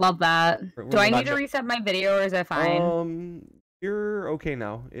 Love that. Do I need to reset my video or is that fine? You're okay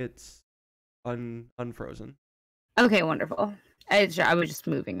now. It's unfrozen. Okay, wonderful. I was just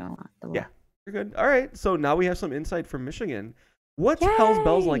moving a lot. Yeah, you're good. All right, so now we have some insight from Michigan. What's Hell's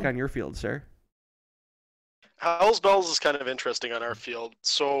Bells like on your field, sir? Hell's Bells is kind of interesting on our field.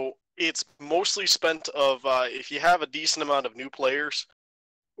 So it's mostly spent of if you have a decent amount of new players,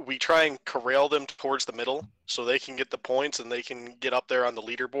 we try and corral them towards the middle so they can get the points and they can get up there on the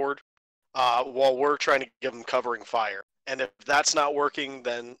leaderboard while we're trying to give them covering fire. And if that's not working,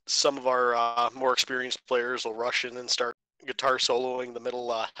 then some of our more experienced players will rush in and start guitar soloing the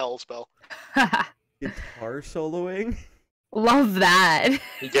middle Hell's Bell. Guitar soloing? Love that.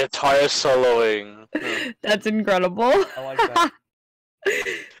 Guitar soloing. That's incredible. I like that.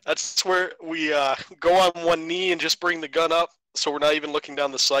 That's where we go on one knee and just bring the gun up, so we're not even looking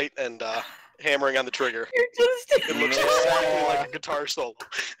down the sight and hammering on the trigger. You're just... It looks exactly like a guitar solo.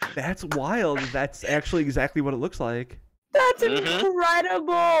 That's wild. That's actually exactly what it looks like. That's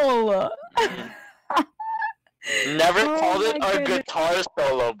incredible. Never called it my a goodness. guitar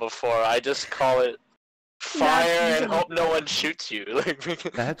solo before. I just call it fire and hope no one shoots you.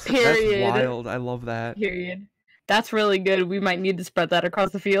 That's Period. wild. I love that. Period. That's really good. We might need to spread that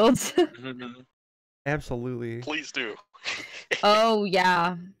across the fields. Absolutely. Please do. Oh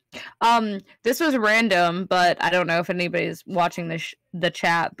yeah. This was random, but I don't know if anybody's watching the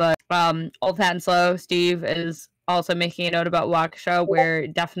chat. But Old Fat and Slow Steve is also making a note about Waukesha, where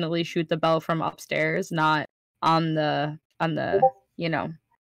definitely shoot the bell from upstairs, not on the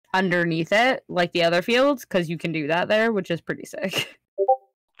underneath it like the other fields, because you can do that there, which is pretty sick.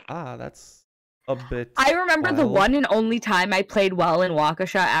 That's a bit. I remember the wild. one and only time I played well in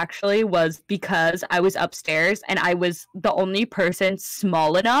Waukesha actually was because I was upstairs and I was the only person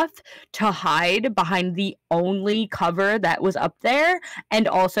small enough to hide behind the only cover that was up there and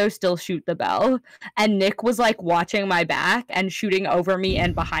also still shoot the bell. And Nick was like watching my back and shooting over me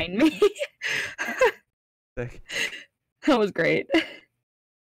and behind me. Sick. That was great.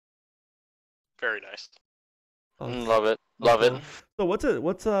 Very nice. Love it. Love it. So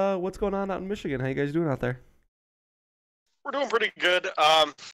what's going on out in Michigan? How you guys doing out there? We're doing pretty good.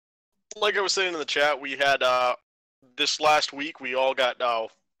 Like I was saying in the chat, we had this last week we all got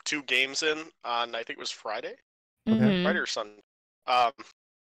 2 games in on, I think it was Friday, Mhm. Friday or Sunday.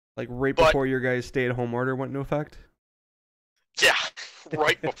 Like right But- before your guys' stay-at-home order went into effect? Yeah,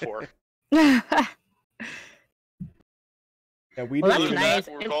 right before. Yeah, we Well, didn't Other even. that's than nice.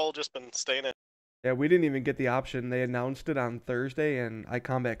 that, we've all just been staying in. Yeah, we didn't even get the option. They announced it on Thursday, and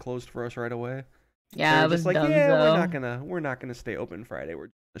iCombat closed for us right away. Yeah, They it were was just like, dumb yeah, though. we're not gonna stay open Friday. We're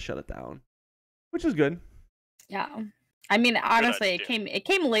gonna shut it down, which is good. Yeah. I mean, honestly, idea. it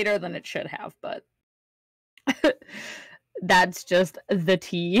came later than it should have, but that's just the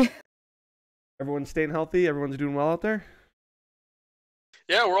tea. Everyone's staying healthy. Everyone's doing well out there.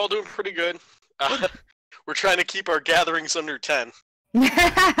 Yeah, we're all doing pretty good. We're trying to keep our gatherings under 10.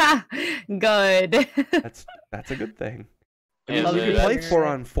 Good. That's a good thing. I Yeah, mean, Love we to can hear play that.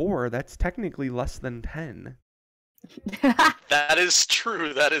 4-on-4. That's technically less than 10. That is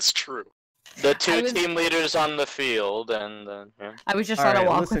true. That is true. The 2 I was- team leaders on the field, and yeah. I was just All on a right,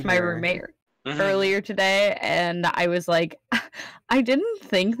 walk listen with my here. roommate Mhm. earlier today, and I was like, I didn't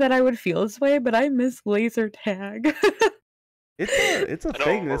think that I would feel this way, but I miss laser tag. It's a I know,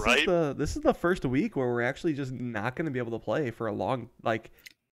 thing. right? This is the first week where we're actually just not going to be able to play for a long. Like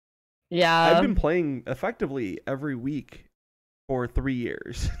Yeah. I've been playing effectively every week for 3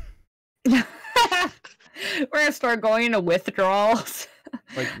 years. We're gonna start going into withdrawals.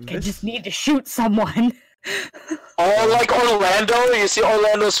 Like I this. just need to shoot someone. Oh, like Orlando, you see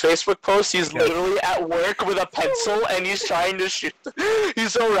Orlando's Facebook post? He's Yeah. literally at work with a pencil and he's trying to shoot.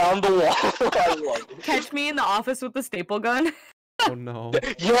 He's around the wall. I love it. Catch me in the office with the staple gun. Oh no.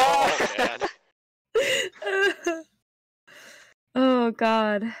 Yeah! Oh, man. Oh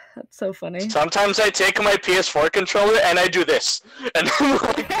god, that's so funny. Sometimes I take my PS4 controller and I do this. And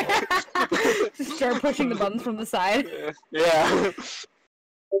Just start pushing the buttons from the side. yeah.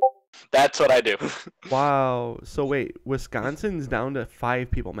 That's what I do. Wow. So wait, Wisconsin's down to 5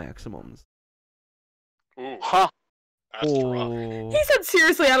 people maximums. Ooh, Huh. that's rough. Oh. He said,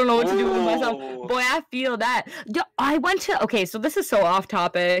 seriously, I don't know what to do with myself. Ooh. Boy, I feel that. I went to, okay, so this is so off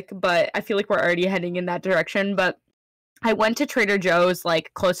topic, but I feel like we're already heading in that direction. But I went to Trader Joe's,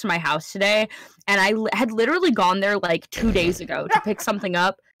 like, close to my house today, and I had literally gone there, like, 2 days ago to pick something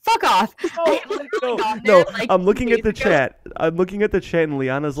up. Fuck off. I had literally gone No, there, like, I'm 2 looking at the days ago. chat. I'm looking at the chat, and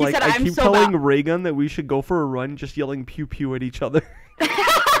Liana's He like, said, I "I'm keep so telling bad." Reagan that we should go for a run, just yelling pew pew at each other.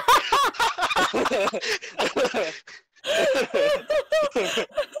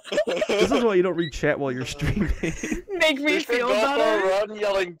 This is why you don't read chat while you're streaming. make me We should feel go for better. a run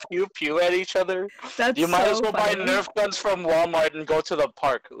yelling pew pew at each other. That's You might so as well buy funny. Nerf guns from Walmart and go to the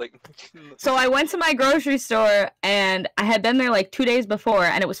park. Like, So I went to my grocery store and I had been there like 2 days before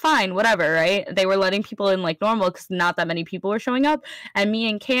and it was fine, whatever, right? They were letting people in like normal because not that many people were showing up. And me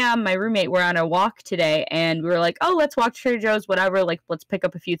and Cam, my roommate, were on a walk today and we were like, oh, let's walk to Trader Joe's, whatever. Like, let's pick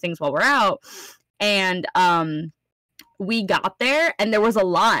up a few things while we're out. And we got there and there was a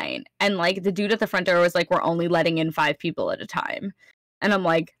line. And like the dude at the front door was like, we're only letting in 5 people at a time. And I'm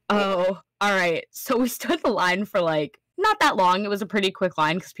like, oh, all right. So we stood the line for like not that long. It was a pretty quick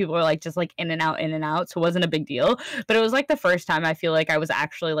line because people were like just like in and out. So it wasn't a big deal. But it was like the first time I feel like I was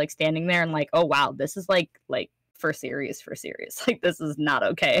actually like standing there and like, oh wow, this is like for serious. Like this is not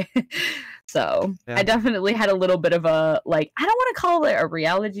okay. So Yeah. I definitely had a little bit of a like, I don't want to call it a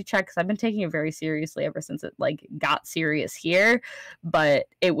reality check because I've been taking it very seriously ever since it like got serious here. But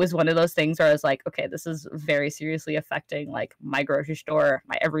it was one of those things where I was like, okay, this is very seriously affecting like my grocery store,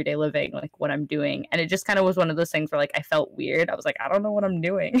 my everyday living, like what I'm doing. And it just kind of was one of those things where like I felt weird. I was like, I don't know what I'm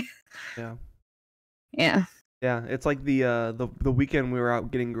doing. Yeah. Yeah. Yeah, it's like the weekend we were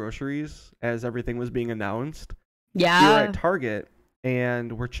out getting groceries as everything was being announced. We were Yeah. at Target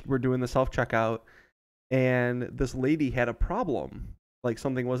and we're doing the self-checkout and this lady had a problem. Like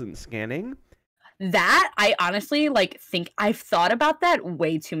something wasn't scanning. That I honestly like think I've thought about that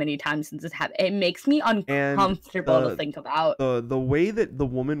way too many times since it's happened. It makes me uncomfortable to think about. The way that the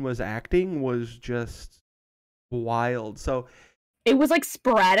woman was acting was just wild. So It was like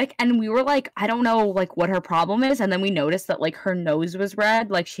sporadic and we were like, I don't know like what her problem is. And then we noticed that like her nose was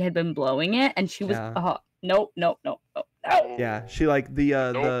red, like she had been blowing it and she was Yeah. nope. yeah, she like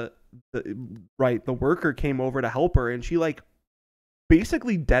the worker came over to help her and she like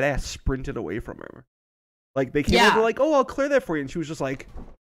basically dead ass sprinted away from her. Like they came Yeah. over like, "Oh, I'll clear that for you." And she was just like,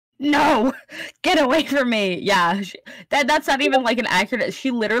 No, get away from me. Yeah, that's not even like an accurate. She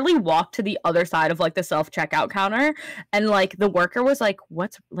literally walked to the other side of like the self-checkout counter and like the worker was like,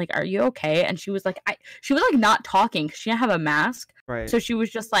 "What's like, are you okay?" And she was like, she was like not talking 'cause she didn't have a mask. right. So she was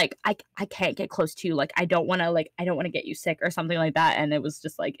just like, I can't get close to you. Like, I don't want to get you sick or something like that. And it was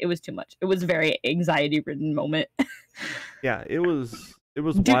just like, it was too much. It was a very anxiety ridden moment. Yeah, it was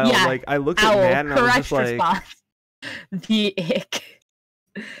Dude, wild. yeah, Like I looked at Owl, Matt and I was correct just like, response. The ick.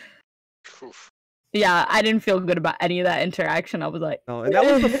 Oof. Yeah, I didn't feel good about any of that interaction. I was like, no. And that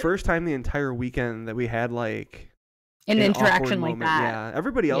was the first time the entire weekend that we had like an awkward interaction like moment. that. Yeah,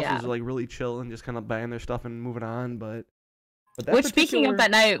 everybody else Yeah. was like really chill and just kind of buying their stuff and moving on. But that Which, speaking of particular-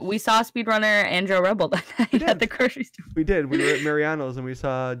 that night, we saw Speedrunner and Joe Rebel that night did. at the grocery store. we did. We were at Mariano's and we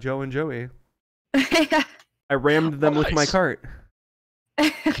saw Joe and Joey. I rammed them with my Nice. cart.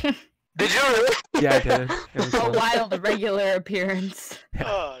 did you really? Yeah, I did. It was A fun. wild regular appearance.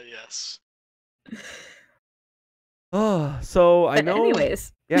 Ah, yes. Oh, so I But know.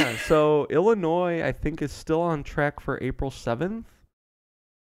 anyways, Yeah, so Illinois, I think, is still on track for April 7th.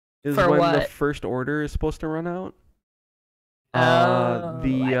 Is For when the what? first order is supposed to run out. Oh,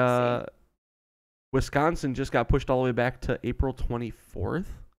 I see. Wisconsin just got pushed all the way back to April 24th.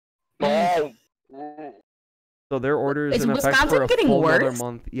 Oh. So their order is Is in effect Wisconsin for a getting full another worse?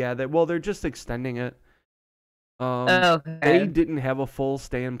 month. Yeah, they're just extending it. They okay. didn't have a full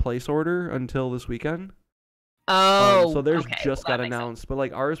stay-in-place order until this weekend. Oh, so theirs okay, just well, got that makes sense. announced. But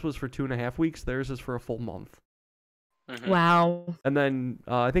like ours was for 2.5 weeks. Theirs is for a full month. Mhm. Wow. And then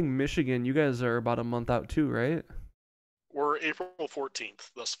I think Michigan, you guys are about a month out too, right? We're April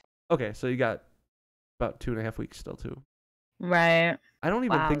 14th thus far. Okay, so you got about 2.5 weeks still too. Right. I don't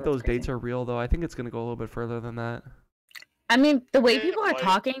even Wow, think that's those dates crazy. are real though. I think it's gonna go a little bit further than that. I mean, the way Yeah, people are like-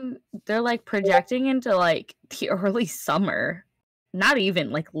 talking, they're like projecting into like the early summer, not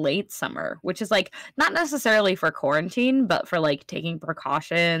even like late summer, which is like not necessarily for quarantine, but for like taking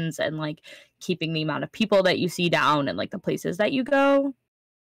precautions and like keeping the amount of people that you see down and like the places that you go.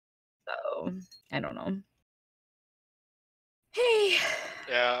 So, I don't know. Hey.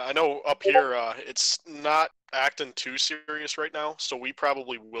 Yeah, I know up here it's not acting too serious right now, so we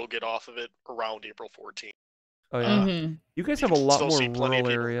probably will get off of it around April 14th. Oh yeah. Mhm. You guys You have a can lot still more see plenty of rural people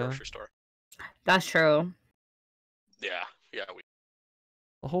in the area. grocery store. That's true. Yeah, we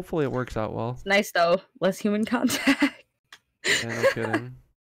Well, hopefully it works out well. It's nice though. Less human contact. Yeah, no kidding.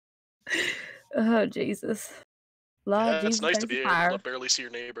 Oh, Jesus. Lord yeah, Jesus, it's nice to thanks be for able fire. to barely see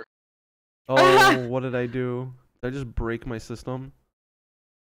your neighbor. Oh, what did I do? Did I just break my system?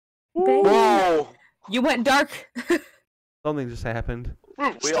 Baby. Whoa! You went dark. Something just happened.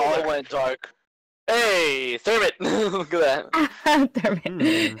 We Still all there. went dark. Hey, Thermit! Look at that. Damn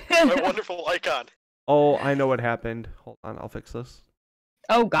it. My wonderful icon. Oh, I know what happened. Hold on, I'll fix this.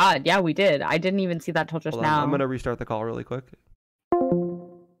 Oh God, yeah, we did. I didn't even see that till just Hold on, now. I'm gonna restart the call really quick.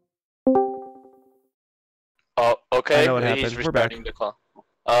 Oh, okay. I know what He's happened. We're back. restarting the call.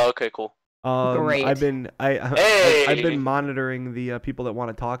 Oh, okay, cool. Great. I've been Hey! I've been monitoring the people that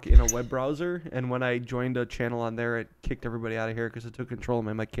want to talk in a web browser, and when I joined a channel on there, it kicked everybody out of here because it took control of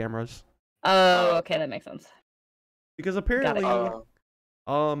my cameras. Oh, okay, that makes sense. Because apparently, Uh,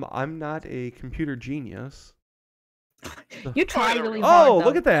 I'm not a computer genius. You try really Oh, hard.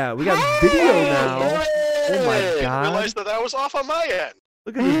 look at that! We got video now. Oh my Hey! I god! realized that was off on my end.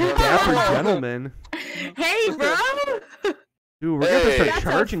 Look at this dapper gentleman. Hey, bro! Dude, we're gonna Hey. start That's a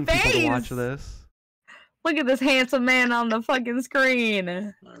charging people to watch face. this. Look at this handsome man on the fucking screen.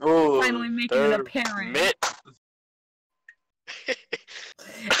 Ooh, Finally making an they're appearance. Mitt.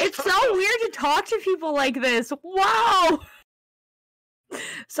 It's so weird to talk to people like this. Wow!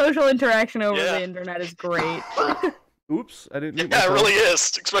 Social interaction over Yeah. the internet is great. Oops, I didn't. mute Yeah, it myself. really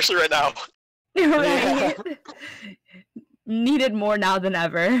is, especially right now. Right? Needed more now than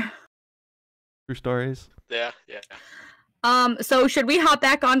ever. True stories. Yeah. So should we hop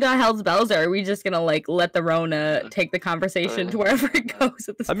back onto Hell's Bells, or are we just gonna like let the Rona take the conversation to wherever it goes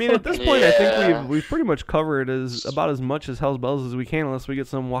at this I mean, point? at this point, I Yeah. think we've pretty much covered about as much as Hell's Bells as we can, unless we get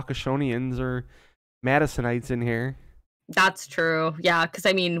some Waukeshonians or Madisonites in here. That's true. Yeah, because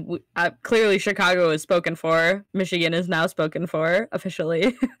I mean, clearly Chicago is spoken for. Michigan is now spoken for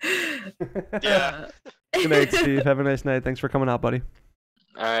officially. Yeah. Good night, Steve. Have a nice night. Thanks for coming out, buddy.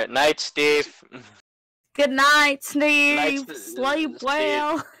 All right, night, Steve. Good night, Steve. Night, Sleep Steve.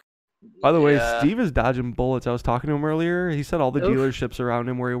 well. By the way, Yeah. Steve is dodging bullets. I was talking to him earlier. He said all the Oof. dealerships around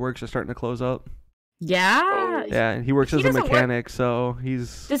him where he works are starting to close up. Yeah. Oh. Yeah, he works He as a doesn't work- mechanic, so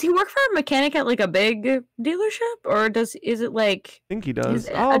he's. Does he work for a mechanic at like a big dealership, or is it like I think he is does.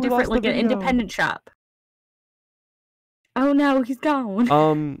 it Oh, a we different lost the like an video. independent shop? Oh no, he's gone.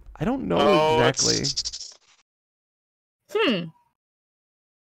 I don't know Oh, exactly.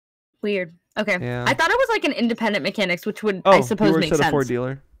 Weird. Okay. Yeah. I thought it was like an independent mechanics, which would Oh, I he suppose works make at a sense. Ford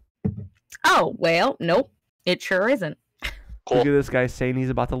dealer. Oh well, nope. It sure isn't. Cool. Look at this guy saying he's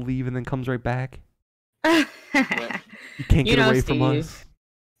about to leave and then comes right back. You You can't You get know, away from Steve. us.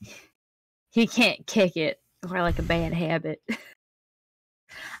 He can't kick it, or like a bad habit.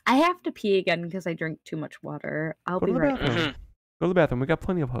 I have to pee again because I drink too much water. I'll Go be to the right back. bathroom. Go to the bathroom. We got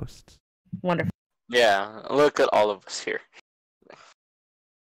plenty of hosts. Wonderful. Yeah, look at all of us here.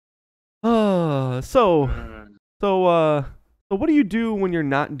 So Mm. so what do you do when you're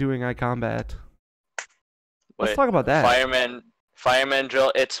not doing iCombat? Let's Wait, talk about that. fireman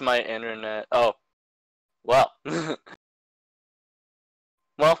drill. It's my internet. Oh, well.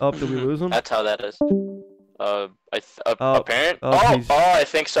 Well. Oh, did we lose him? That's how that is. Oh, Apparent. oh, Oh, he's- I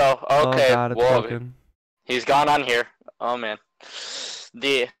think so. Okay. Oh god, it's Whoa, broken. he's gone on here. Oh man.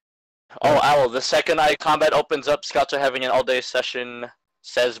 Owl. The second iCombat opens up, scouts are having an all-day session.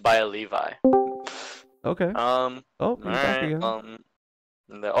 Says by Levi. Okay. Oh, Oh, he's back alright. again.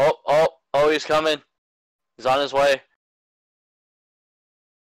 He's coming. He's on his way.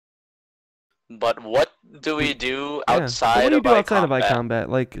 But what do we do Yeah. So outside what do you of do outside of iCombat? iCombat?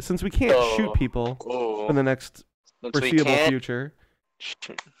 Like, since we can't shoot So- people Oh, for the next since we foreseeable can't- future.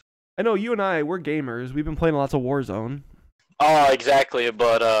 I know you and I, we're gamers. We've been playing lots of Warzone. Oh, exactly.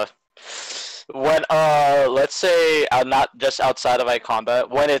 But when let's say not just outside of iCombat,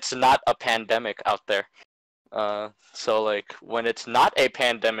 when it's not a pandemic out there. So like when it's not a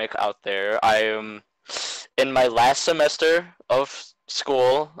pandemic out there, I am in my last semester of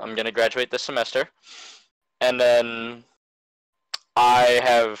school. I'm gonna graduate this semester, and then I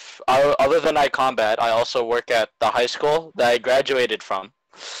have other than iCombat, I also work at the high school that I graduated from.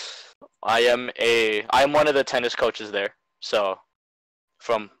 I'm one of the tennis coaches there. So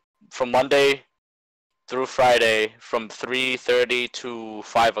from Monday through Friday from 3:30 to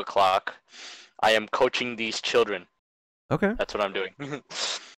 5 o'clock, I am coaching these children. Okay. That's what I'm doing.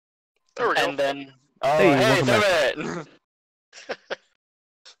 There we go. And then Hey, hey, welcome damn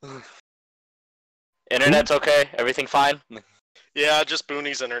it. Internet's okay? Everything fine? Yeah, just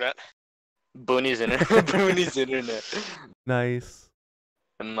Booney's internet. Booney's internet. Booney's internet. Nice.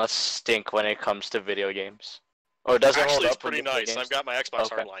 It must stink when it comes to video games. Or does it hold Actually, it's up when pretty you play nice. games? I've got my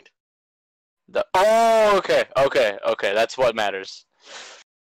Xbox Okay. hardlined. Okay. That's what matters.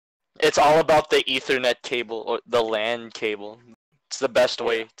 It's all about the Ethernet cable or the LAN cable. It's the best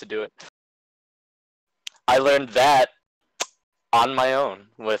way to do it. I learned that on my own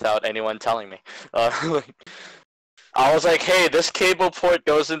without anyone telling me. I was like, hey, this cable port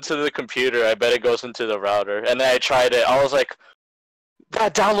goes into the computer. I bet it goes into the router. And then I tried it. I was like,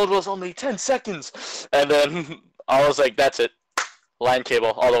 that download was only 10 seconds. And then I was like, that's it. Line cable,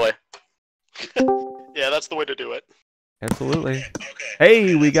 all the way. Yeah, that's the way to do it. Absolutely.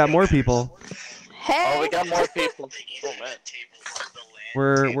 Hey, we got more people. Hey. Oh, we got more people. Oh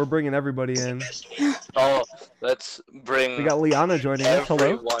man. We're bringing everybody in. Oh, let's bring We got Liana joining us. Hello.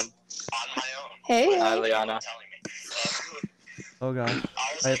 everyone. Hey. Hi, Liana. Oh gosh,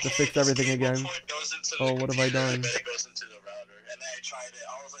 I have to fix everything again. Oh, what have I done?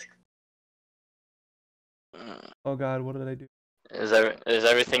 Oh god, what did I do? Is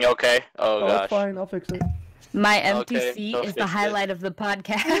everything okay? Oh, Oh, gosh. it's fine. I'll fix it. My empty Okay, seat go is the fix it. highlight of the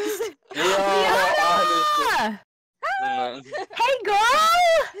podcast. Yo, Liana! honestly. Hey, girl!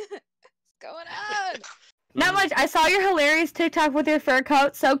 What's going on? Not much. I saw your hilarious TikTok with your fur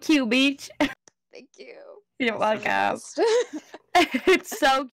coat. So cute, Beach. Thank you. You're welcome. It's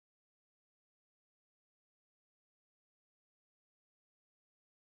so.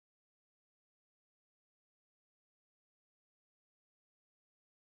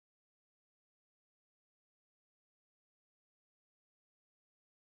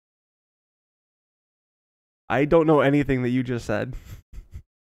 I don't know anything that you just said.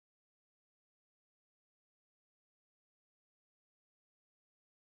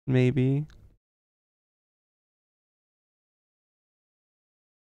 Maybe.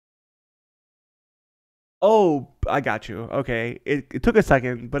 Oh, I got you. Okay. It took a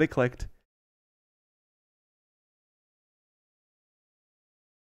second, but it clicked.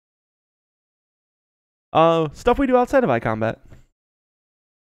 Stuff we do outside of iCombat.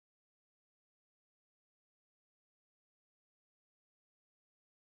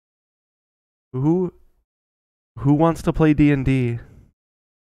 Who wants to play D&D?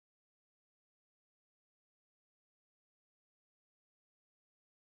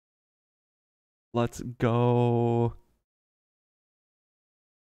 Let's go.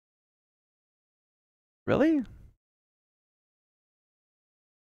 Really?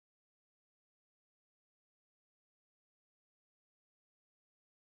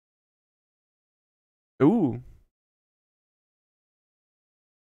 Ooh.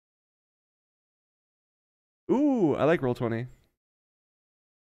 Ooh, I like Roll20.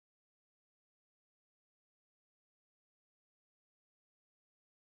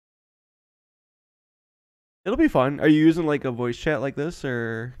 It'll be fun. Are you using like a voice chat like this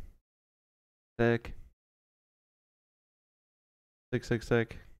or sick?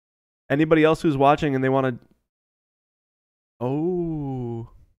 Sick. Anybody else who's watching and they want to Oh.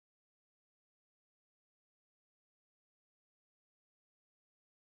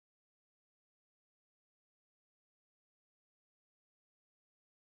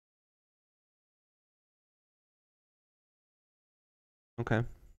 Okay.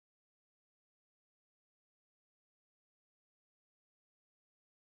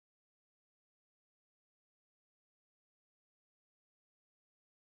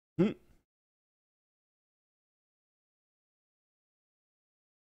 Hmm.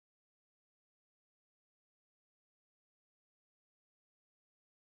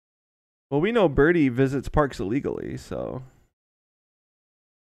 Well, we know Birdie visits parks illegally, so.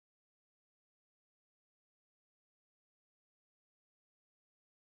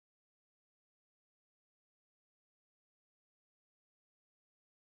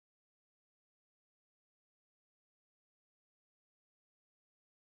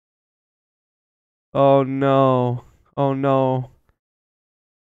 Oh no. Oh no.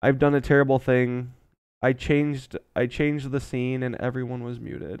 I've done a terrible thing. I changed the scene and everyone was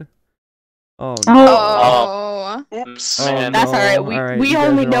muted. Oh no. Oh. Oops. Oh, Man. That's no. all right. Alright, We you guys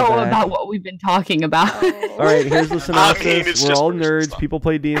only are all know back. about what we've been talking about. Oh. All right, here's the it's synopsis. We're just all personal nerds. stuff. People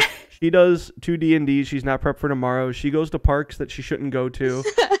play D. She does 2 D&D. She's not prepped for tomorrow. She goes to parks that she shouldn't go to.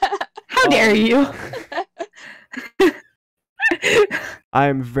 How dare you?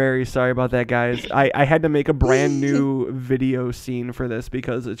 I'm very sorry about that, guys. I had to make a brand new video scene for this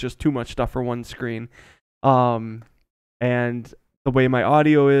because it's just too much stuff for one screen. And the way my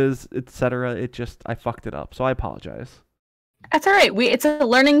audio is, etc., I fucked it up. So I apologize. That's all right. It's a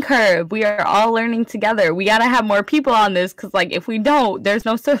learning curve. We are all learning together. We gotta have more people on this because, like, if we don't, there's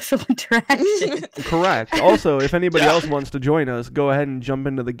no social interaction. Correct. Also, if anybody else wants to join us, go ahead and jump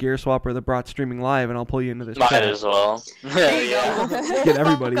into the Gear Swapper that brought streaming live, and I'll pull you into this Might chat. as well. There you Yeah. go. We'll Get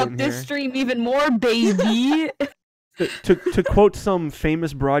everybody fuck up in this here. stream even more, baby. To quote some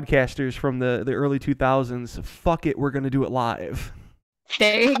famous broadcasters from the early 2000s, fuck it, we're gonna do it live.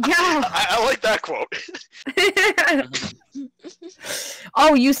 There you go. I like that quote.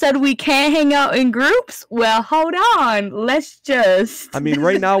 Oh, you said we can't hang out in groups? Well, hold on. Let's just. I mean,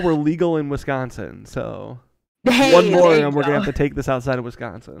 right now we're legal in Wisconsin, so Hey, one more there you and we're gonna go. have to take this outside of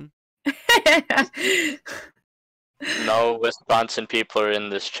Wisconsin. No Wisconsin people are in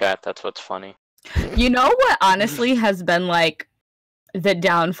this chat. That's what's funny. You know what honestly has been like the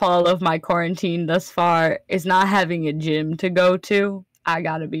downfall of my quarantine thus far is not having a gym to go to. I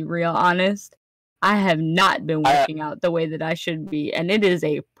gotta be real honest. I have not been working out the way that I should be, and it is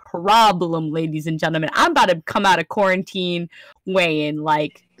a problem, ladies and gentlemen. I'm about to come out of quarantine weighing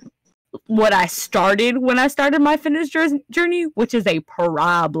like what I started when I started my fitness journey, which is a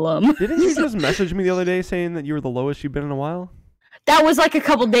problem. Didn't you just message me the other day saying that you were the lowest you've been in a while? That was like a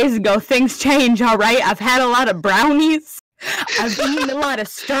couple days ago. Things change, all right? I've had a lot of brownies. I've eaten a lot of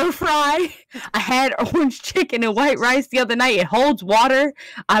stir fry. I had orange chicken and white rice the other night. It holds water.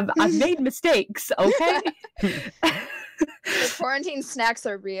 I've made mistakes, okay? The quarantine snacks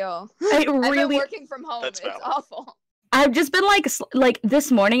are real. It I've been really. working from home. That's It's valid. awful. I've just been like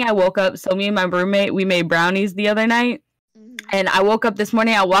this morning. I woke up. So me and my roommate, we made brownies the other night. And I woke up this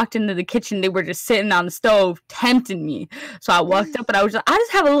morning, I walked into the kitchen, they were just sitting on the stove, tempting me. So I walked up and I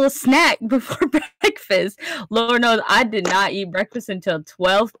just have a little snack before breakfast. Lord knows I did not eat breakfast until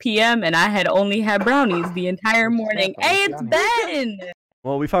 12 p.m. and I had only had brownies the entire morning. Hey, it's Ben!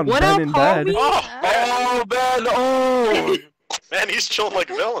 Well, we found What Ben up, in bed. homie? Oh, Ben! Oh! Man, he's chilling like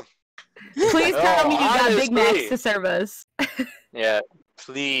a villain. Please tell me you got Big Macs honestly. to serve us. Yeah,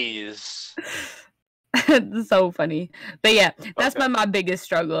 please. It's so funny. But yeah, that's Okay. my biggest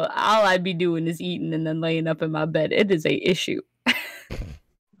struggle. All I'd be doing is eating and then laying up in my bed. It is a issue.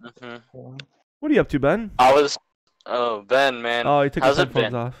 hmm What are you up to, Ben? Oh, Ben, man. Oh, he took his How's it headphones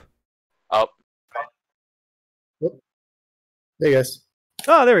been? off. Oh, Hey guys.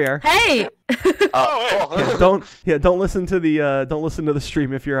 Oh, there we are. Hey! oh. Don't listen to the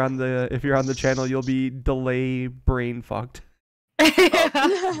stream if you're on the channel. You'll be delay brain fucked.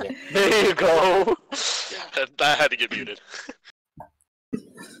 There you go. Yeah, that had to get muted.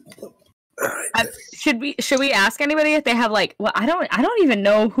 Should we ask anybody if they have like? Well, I don't even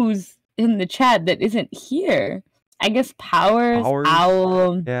know who's in the chat that isn't here. I guess Powers.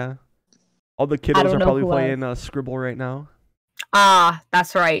 Owl. Yeah. All the I kiddos don't are know probably who playing Scribble right now. Ah,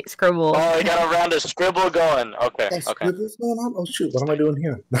 that's right, Scribble. Oh, you got a round of scribble going. Okay, Oh, okay. what's going on? Oh shoot, what am I doing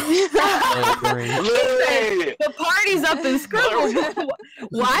here? Oh, great. Literally, The party's up in Scribble.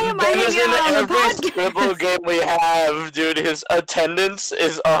 Why am I Ben is hanging in out on the every podcast? scribble game we have, dude. His attendance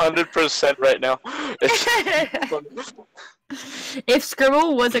is 100% right now. If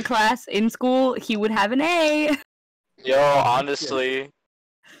Scribble was a class in school, he would have an A. Yo, honestly.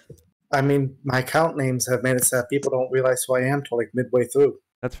 I mean, my account names have made it so that people don't realize who I am till like midway through.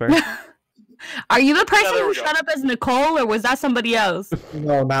 That's fair. Are you the person there who we go. shut up as Nicole, or was that somebody else?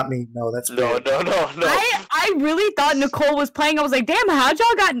 No, not me. No, that's No. weird. I really thought Nicole was playing. I was like, damn, how'd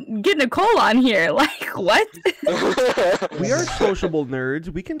y'all get Nicole on here? Like, what? We are sociable nerds.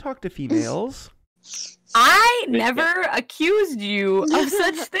 We can talk to females. I Yeah. never accused you of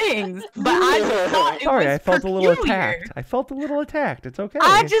such things, but I just thought it Sorry, was I felt a little peculiar. attacked. It's okay.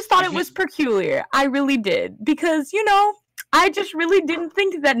 I just thought it was peculiar. I really did. Because, I just really didn't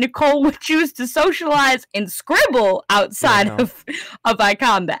think that Nicole would choose to socialize and scribble outside Yeah, no. of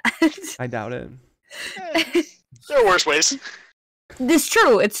iCombat. I doubt it. There are worse ways. It's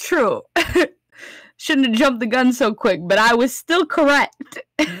true. It's true. Shouldn't have jumped the gun so quick, but I was still correct.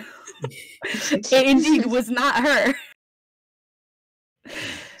 It indeed was not her.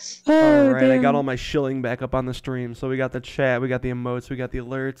 All right, I damn. got all my shilling back up on the stream. So we got the chat, we got the emotes, we got the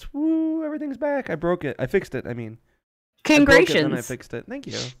alerts. Woo, everything's back. I broke it. I fixed it. I mean, I broke it, then I Congratulations. fixed it. Thank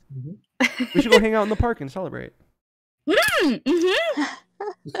you. Mhm. We should go hang out in the park and celebrate. Mm-hmm.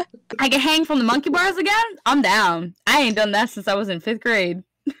 I can hang from the monkey bars again? I'm down. I ain't done that since I was in 5th grade.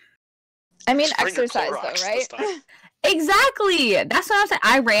 I mean, Just bring your exercise Clorox though, this right? time. Exactly. That's what I'm saying.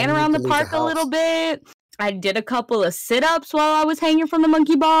 I ran I need around to the leave the park a little house. bit. I did a couple of sit-ups while I was hanging from the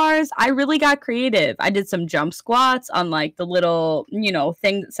monkey bars. I really got creative. I did some jump squats on like the little,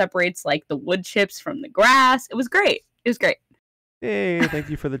 thing that separates like the wood chips from the grass. It was great. It was great. Hey, thank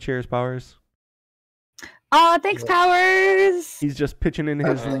you for the cheers, Powers. Thanks, Yeah. Powers. He's just pitching in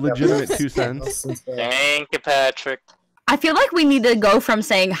his I think I've legitimate been 2 cents. since, Thank you, Patrick. I feel like we need to go from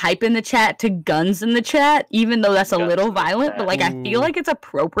saying hype in the chat to guns in the chat, even though that's a Guns little in the violent, but chat. like I feel Ooh. like it's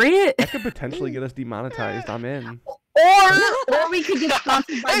appropriate. That could potentially get us demonetized. I'm in. Or we could get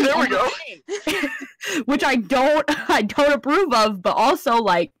sponsored by Hey, the there we go. NRA, which I don't approve of, but also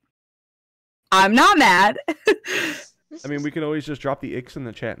like I'm not mad. I mean, we can always just drop the icks in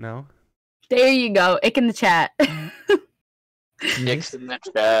the chat now. There you go. Ick in the chat. Nick's in the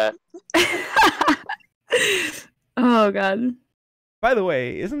chat. Oh god. By the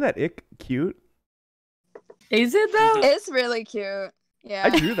way, isn't that ick cute? Is it though? It's really cute. Yeah.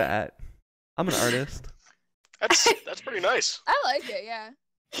 I drew that. I'm an artist. That's pretty nice. I like it. Yeah.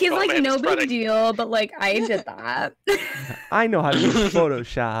 He's Oh, like, man, no it's big spreading. deal, but like, I did that. I know how to use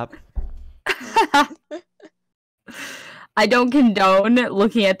Photoshop. I don't condone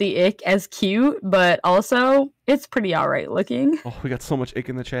looking at the ick as cute, but also, it's pretty alright looking. Oh, we got so much ick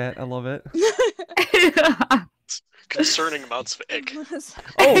in the chat. I love it. Concerning amounts of ick.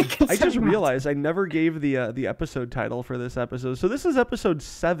 Oh, I just realized I never gave the episode title for this episode. So this is episode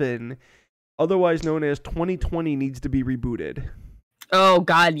 7, otherwise known as 2020 Needs to Be Rebooted. Oh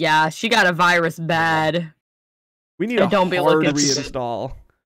god, yeah. She got a virus bad. We need And a don't be hard looking- reinstall.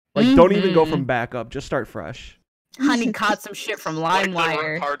 Like, don't even go Mhm. from backup. Just start fresh. Honey caught some shit from Like the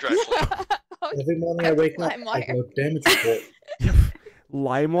LimeWire. hard drive. Every morning I wake up, I LimeWire. go damage report.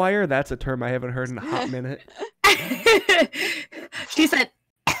 LimeWire? That's a term I haven't heard in a hot minute. She said,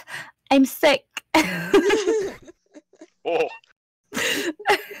 I'm sick. Oh,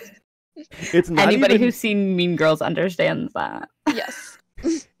 It's not Anybody even, who's seen Mean Girls understands that. Yes.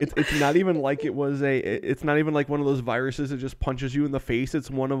 it's not even like it was it's not even like one of those viruses that just punches you in the face. It's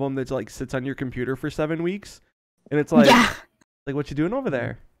one of them that's like sits on your computer for 7 weeks. And it's like, yeah. like, what you doing over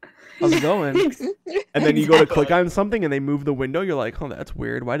there? How's it going? And then you go to click on something and they move the window. You're like, oh, that's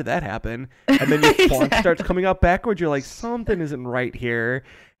weird. Why did that happen? And then your font starts coming up backwards. You're like, something isn't right here.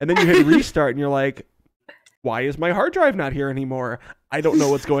 And then you hit restart and you're like, why is my hard drive not here anymore? I don't know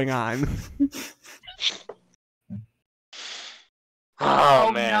what's going on. Oh,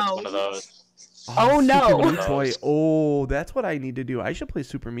 Oh, man, it's no. one of those. Oh, no. Super Meat Boy. Oh, that's what I need to do. I should play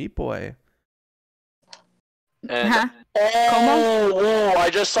Super Meat Boy. And, Huh? oh, I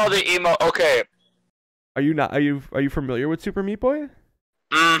just saw the email. Okay. Are you familiar with Super Meat Boy?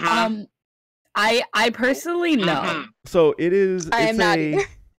 Mm-hmm. I personally know. Mhm. So it is. I am not either.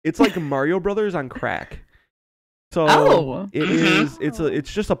 It's like Mario Brothers on crack. So Oh. it Mhm. is.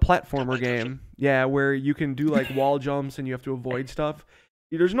 It's just a platformer game. Yeah, where you can do like wall jumps and you have to avoid stuff.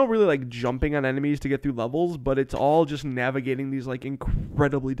 There's no really like jumping on enemies to get through levels, but it's all just navigating these like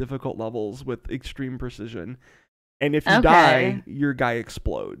incredibly difficult levels with extreme precision. And if you Okay. die, your guy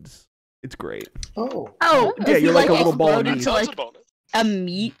explodes. It's great. Oh. Oh, Yeah, does he you're like a little ball of explode meat. into Sounds like a bonus. a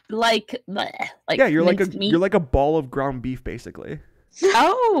meat, like Yeah, you're like minced meat? you're like a ball of ground beef basically.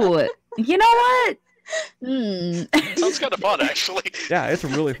 Oh, you know what? Hmm. Sounds kind of fun, actually. Yeah, it's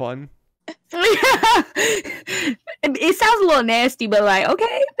really fun. It sounds a little nasty, but like,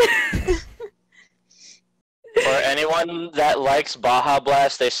 okay. For anyone that likes Baja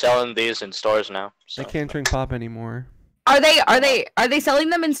Blast, they sell these in stores now. So. I can't drink pop anymore. Are they selling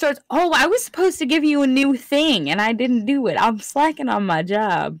them in stores? Oh, I was supposed to give you a new thing and I didn't do it. I'm slacking on my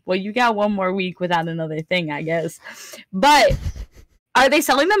job. Well, you got one more week without another thing, I guess. But are they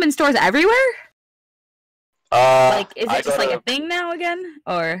selling them in stores everywhere? Like, is I it just go like to- a thing now again?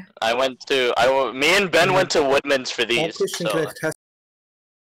 Or me and Ben went to Woodman's for All these. Christian So. could attest.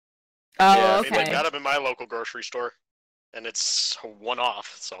 oh, Yeah, I I mean, they okay. got them in my local grocery store, and it's one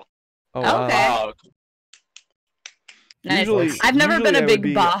off. So Oh, wow. Okay. Wow. Nice. Usually- I've never been usually I a would big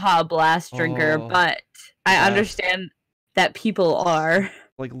be- Baja Blast drinker, Oh, but I yeah. understand that people are.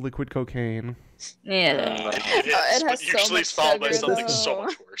 Like liquid cocaine. Yeah. it it is, has but so usually much it's followed by sugar, something so though.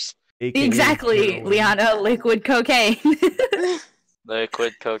 much worse. AKA Exactly, heroin. Liana, liquid cocaine.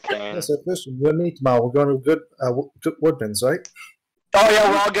 Liquid cocaine. Yeah, so Christian, you and me tomorrow, we're going to good Woodman's, right? Oh yeah,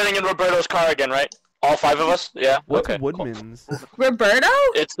 we're all getting in Roberto's car again, right? All 5 of us? Yeah. What's okay. cool. Woodman's? Roberto?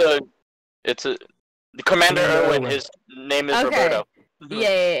 It's the Commander Commander Irwin. Irwin. His name is Okay. Roberto.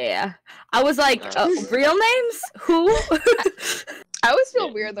 Yeah. I was like, real names? Who? I always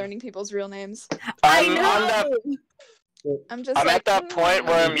feel weird learning people's real names. I I'm know. on that. I'm just I'm like, at that point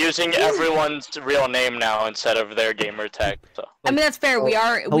where I'm using everyone's real name now instead of their gamer tag. So. I mean, that's fair. We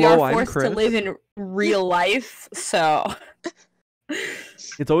are Hello, I'm forced to Chris. live in real life, so.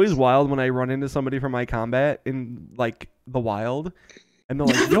 It's always wild when I run into somebody from my combat in like the wild, and they're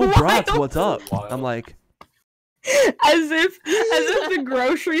like, "Yo, brats, Wild. what's up?" I'm like, As if the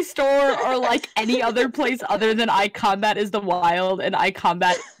grocery store or like any other place other than iCombat is the wild, and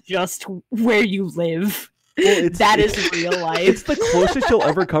iCombat just where you live. well, That is real It's life. the closest you'll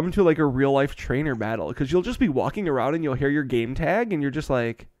ever come to like a real life trainer battle, because you'll just be walking around and you'll hear your game tag, and you're just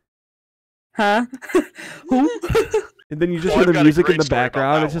like, Huh? Who? and then you just Well, hear I've the got a music in great the story about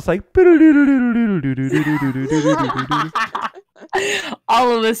background. that It's just like,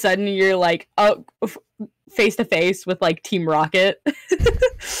 All of a sudden, you're like up face to face with like Team Rocket.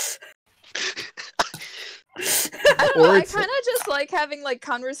 I know. I it's kind of just like having like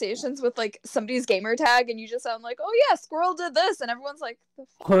conversations with like somebody's gamer tag, and you just sound like, "Oh yeah, Squirrel did this," and everyone's like, "The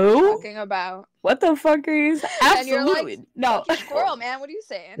fuck are you Who? talking about?" What the fuck are you? And you're like, Absolutely no. "Fucking Squirrel, man, what are you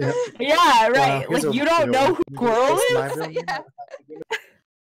saying?" Yeah. Yeah, right. Here's Like a you don't real know one. who Squirrel It's my is. real name. Yeah.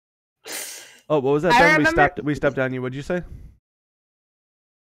 Oh, what was that? I Ben? remember- We stepped on you. What'd you say?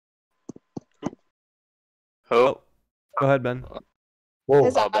 Who? Oh, go ahead, Ben. Whoa.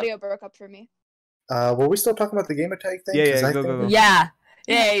 His Oh, but- audio broke up for me. Were we still talking about the gamer tag thing? Yeah, 'Cause I go, think- go, go. Yeah.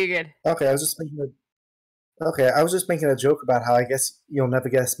 Yeah, you're good. Okay, I was just making a joke about how I guess you'll never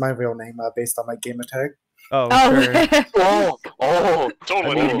guess my real name based on my gamer tag. Oh, Oh, sure. Oh,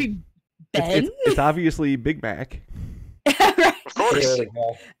 Totally. I Would it mean, be Ben? It's obviously Big Mac. Right. Of course. There we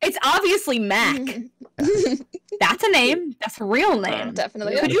go. It's obviously Mac. That's a name. That's a real name.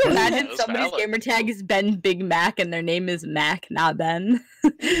 Definitely. Could you Yeah, imagine that's somebody's valid. gamer tag is Ben Big Mac and their name is Mac, not Ben?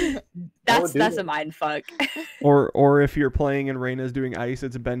 that's do that's it. a mind fuck. Or if you're playing and Reina's doing ice,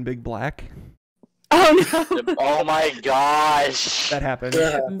 it's Ben Big Black. Oh no. Oh my gosh. That happened.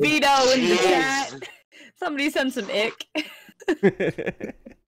 Yeah. Vito in the Jeez. chat. Somebody send some ick.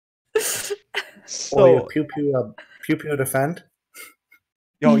 Oh, yeah, So, pew pew defend.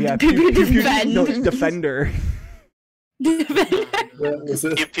 oh yeah, Defend. no, Defender. Yeah, was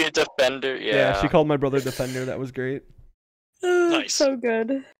it? Pew Pew Defender, Yeah, yeah. she called my brother Defender. That was great. Nice. So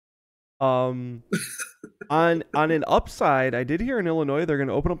good. On an upside, I did hear in Illinois they're going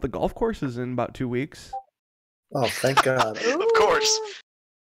to open up the golf courses in about 2 weeks. Oh, thank God. Of course.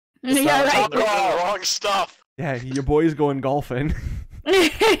 It's Yeah, not- right. They're doing the wrong stuff. Yeah, your boy's going golfing. Well,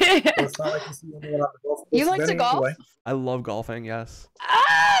 it's not like you see anyone on the golf You course like to golf? anyway. I love golfing. Yes.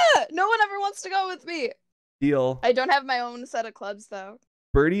 No one ever wants to go with me. Deal. I don't have my own set of clubs though.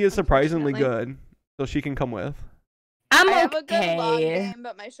 Birdie is surprisingly Unfortunately. good, so she can come with. I'm I have a good long okay. game,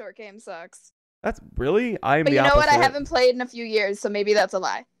 but my short game sucks. That's really. I am But the you know what? I opposite. haven't played in a few years, so maybe that's a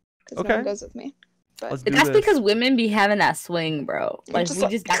lie. Because no Okay. one goes with me. But Let's do That's this. because women be having that swing, bro. Like Just we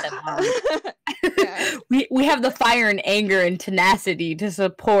like- just got that arm. Yeah. we have the fire and anger and tenacity to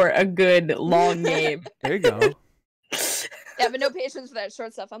support a good long game. There you go. Yeah, but no patience for that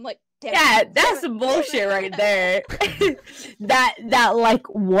short stuff. I'm like, damn Yeah, it, that's damn some it. bullshit right there. that like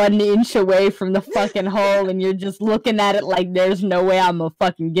 1 inch away from the fucking hole, and you're just looking at it like there's no way I'm gonna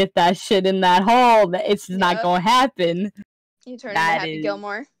fucking get that shit in that hole. It's just not Yep. gonna happen. You turn into That Happy is-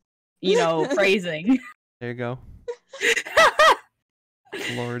 Gilmore. You know, phrasing. There you go.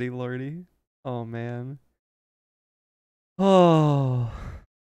 Lordy, lordy. Oh man. Oh,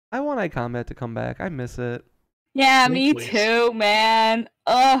 I want iCombat to come back. I miss it. Yeah, me Please. too, man.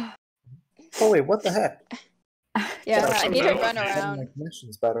 Ugh. Oh wait, what the heck? Yeah, That's I need to so run bad. My around.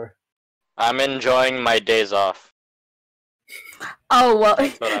 connection's better. I'm enjoying my days off. Oh well.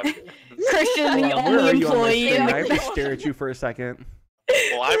 That's what I'm Christian, the Hold on, where only are you on my employee. screen? I have to stare at you for a second.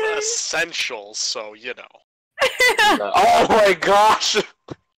 Well, I'm essential, so you know. Oh my gosh!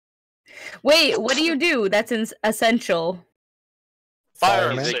 Wait, what do you do? That's essential. Fire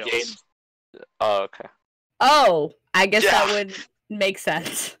Fireman. The sales. game. Oh, okay. Oh, I guess that Yeah. would make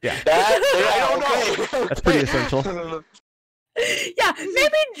sense. Yeah, I don't know. that's pretty essential. Yeah,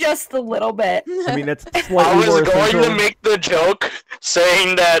 maybe just a little bit. I mean, that's I slightly was more going essential. to make the joke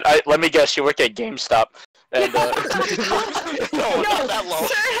saying that let me guess, you work at GameStop. And, No, No, not that low.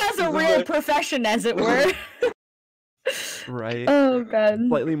 sir has a real profession, as it were. Right. Oh god.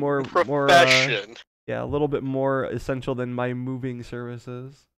 Slightly more, Profession. yeah, a little bit more essential than my moving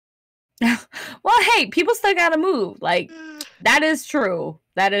services. Well, hey, people still gotta move. Like that is true.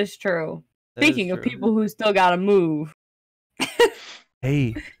 That is true. That is Speaking of true. people who still gotta move,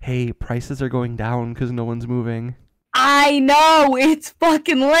 Hey, prices are going down because no one's moving. I know it's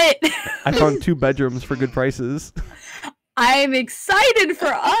fucking lit. I found 2 bedrooms for good prices. I'm excited for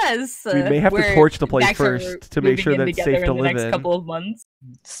us. We may have to We're torch the place actually first to make moving sure in that it's together safe to in the live next in. couple of months.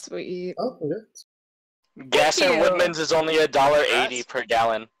 Sweet. Oh, good. gas Thank in you. Woodlands is only $1.80 per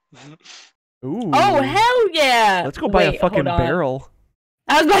gallon. Ooh. Oh hell yeah! Let's go buy Wait, a fucking hold on. barrel.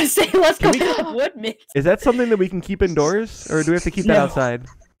 I was about to say, let's go Can we- to Woodman. Is that something that we can keep indoors, or do we have to keep that No. outside?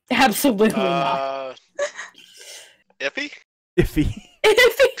 Absolutely not. Iffy? Iffy.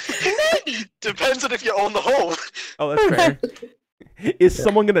 Maybe. Depends on if you own the home. Oh, that's fair. Is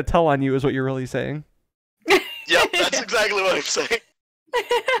someone gonna tell on you? Is what you're really saying? Yep, that's exactly what I'm saying.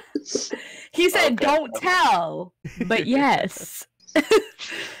 He said, Okay. "Don't tell," but yes.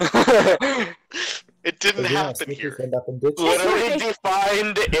 It didn't happen Snickers here. end up in ditches. Literally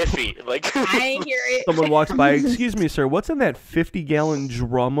defined iffy. Like I ain't hear it. Someone walks by. Excuse me, sir. What's in that 50-gallon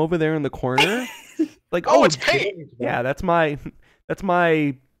drum over there in the corner? Like, Oh, it's paint. yeah, that's my That's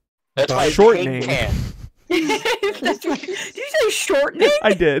my short paint name. can. Did you say shortening?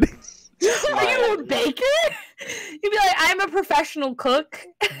 I did. Are you a baker? You'd be like, I'm a professional cook.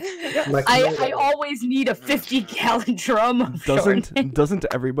 Like, I always need a 50-gallon drum of shortening. Doesn't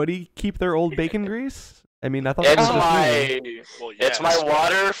everybody keep their old bacon grease? I mean, I thought It's that was just me. it's my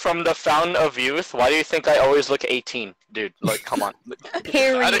water from the fountain of youth. Why do you think I always look 18, dude? Like, come on.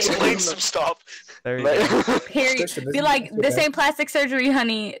 Period. That explains some stuff. There you go. Period. Christian, Be isn't like, this this okay? ain't plastic surgery,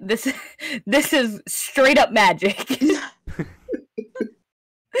 honey. This is straight up magic.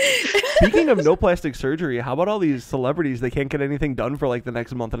 Speaking of no plastic surgery, how about all these celebrities? They can't get anything done for like the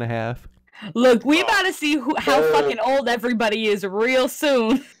next month and a half. Look, we about to see how fucking old everybody is real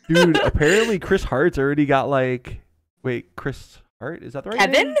soon. Dude, apparently Chris Hart's already got like... Wait, Chris Hart? Is that the right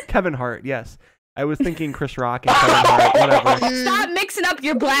Kevin? name? Kevin Hart, yes. I was thinking Chris Rock and Kevin Hart, whatever. Stop mixing up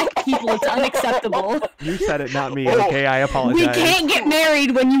your black people. It's unacceptable. You said it, not me, okay? I apologize. We can't get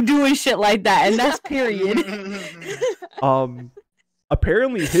married when you doing shit like that, and that's period.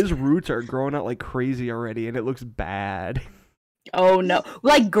 Apparently his roots are growing out like crazy already, and it looks bad. Oh no.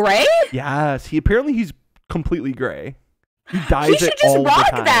 Like gray? Yes, he's completely gray. He dyes He it should all just rock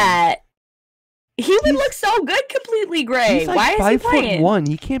the time. that. He would look so good completely gray. He's like Why is he playing? 5'1".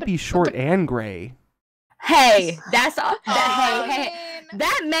 He can't be short and gray. Hey, that's hey.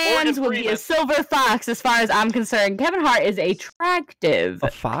 That man's Morgan would be a Freeman. silver fox as far as I'm concerned. Kevin Hart is attractive. A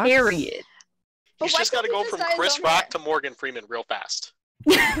fox? Period. But He's why just got to can't go he from just dye his Chris own Rock hair? to Morgan Freeman real fast.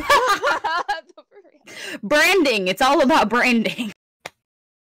 Branding. It's all about branding.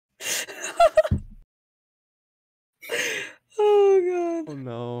 Oh Oh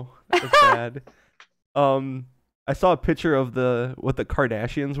no, that's bad. I saw a picture of what the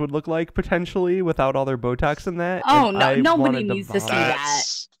Kardashians would look like potentially without all their Botox in that. Oh, and no, I nobody wanted needs to see vomit. that.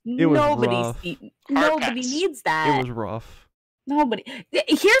 That's It was Nobody rough. nobody pass. needs It that. was rough. Nobody.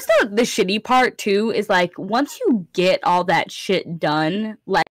 Here's the shitty part too is like once you get all that shit done,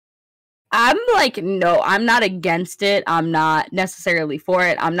 like I'm like, no, I'm not against it. I'm not necessarily for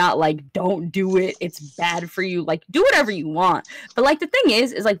it. I'm not like, don't do it. It's bad for you. Like, do whatever you want. But like the thing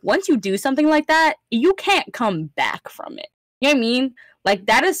is like once you do something like that, you can't come back from it. You know what I mean? Like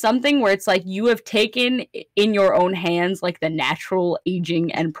that is something where it's like you have taken in your own hands like the natural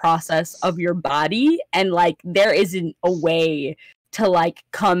aging and process of your body, and like there isn't a way to like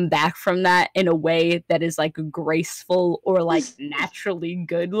come back from that in a way that is like graceful or like naturally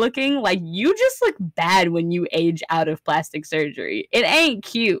good looking. Like you just look bad when you age out of plastic surgery. It ain't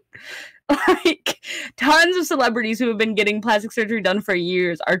cute. Like tons of celebrities who have been getting plastic surgery done for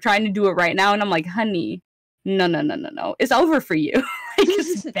years are trying to do it right now, and I'm like, honey, no. It's over for you. Like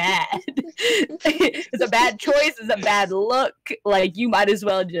it's bad. It's a bad choice. It's a bad look. Like you might as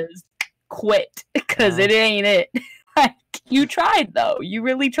well just quit because it ain't it. Like you tried though. You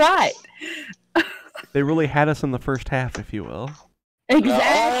really tried. They really had us in the first half, if you will.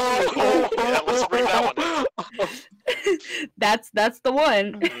 Exactly. Yeah, let's bring that one in. That's the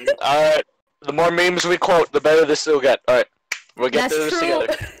one. Alright. The more memes we quote, the better this will get. Alright. We'll get That's through this true.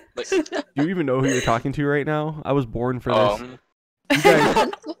 together. Do you even know who you're talking to right now? I was born for this. Um,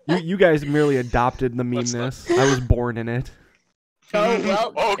 You guys merely adopted the Let's not- memeness. I was born in it. Oh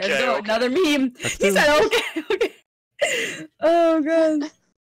well. Okay, There's no- okay. another meme. That's He true. said okay. Oh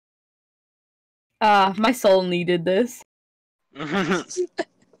god. My soul needed this.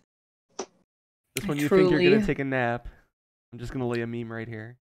 This when you think Truly. you're gonna take a nap. I'm just gonna lay a meme right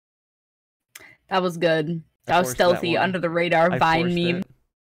here. That was good. I That was forced that stealthy one. under the radar I Vine forced meme. it.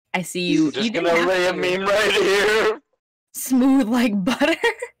 I see you. Just You didn't gonna have lay a to. meme right here. Smooth like butter.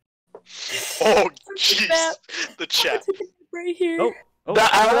 Oh, jeez. That- The chat. Right here. Oh, oh, The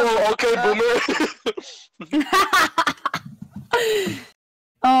owl, okay, boomer.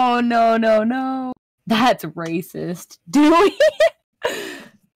 Oh no. That's racist. Do we?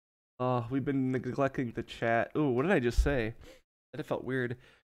 oh, we've been neglecting the chat. Ooh, what did I just say? That felt weird.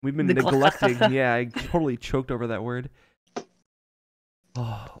 We've been Neglect. neglecting. Yeah, I totally choked over that word.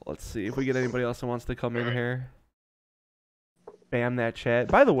 Oh, let's see if we get anybody else who wants to come in here. Bam that chat.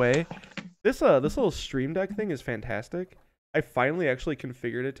 By the way, this little stream deck thing is fantastic. I finally actually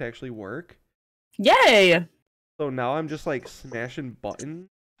configured it to actually work. Yay! So now I'm just like smashing buttons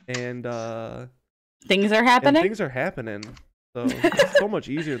and Things are happening. things are happening. So it's so much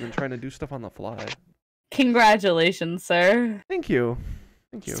easier than trying to do stuff on the fly. Congratulations, sir. Thank you.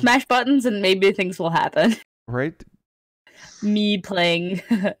 Thank you. Smash buttons and maybe things will happen. Right? Me playing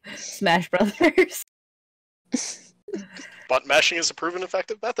Smash Brothers. Button mashing is a proven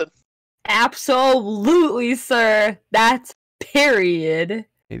effective method. Absolutely, sir. That's period.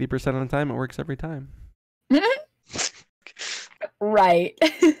 80% of the time it works every time. Right.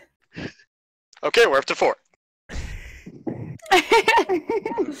 Okay, we're up to 4.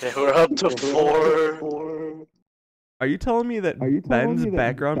 Okay, we're up to 4. Are you telling me that Ben's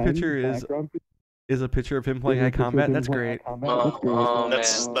background picture is a picture of him playing iCombat? That's great. Oh,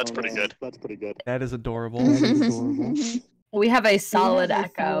 That's man. pretty good. That is adorable. We have a solid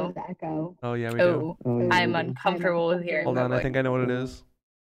echo. Oh yeah, we do. Oh, I'm uncomfortable with hearing. Hold on, I think I know what it is.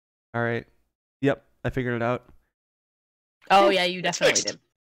 All right. Yep, I figured it out. Oh yeah, you definitely did.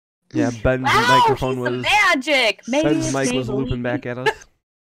 Yeah, Ben's Wow, microphone he's the was magic. Maybe Ben's it's mic was Maybelline. looping back at us.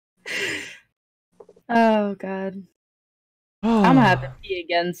 Oh god, I'm gonna have to pee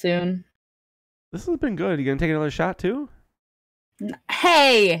again soon. This has been good. You gonna take another shot too?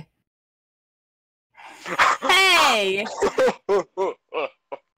 Hey, hey, that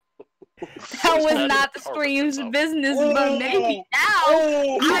was not the stream's business, but maybe now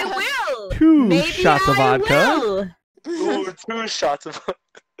I will. 2 Maybe shots of I vodka. will. Ooh, 2 shots of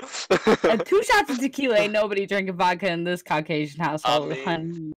 2 shots of tequila. Ain't nobody drinking vodka in this Caucasian household.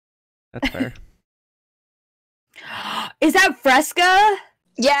 mean- That's fair. Is that Fresca?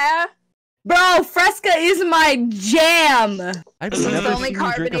 Yeah. Bro, Fresca is my jam. I've This is never the only seen you drink a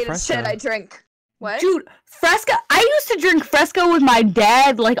carbonated Fresca. shit I drink. What? Dude, Fresca. I used to drink Fresca with my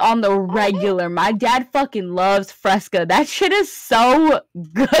dad, like on the regular. My dad fucking loves Fresca. That shit is so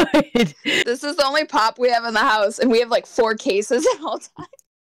good. This is the only pop we have in the house, and we have like 4 cases at all times.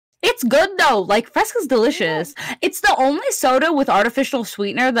 It's good though. Like Fresca's delicious. It's the only soda with artificial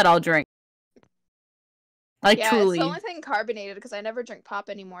sweetener that I'll drink. Like Yeah, truly. it's the only thing carbonated because I never drink pop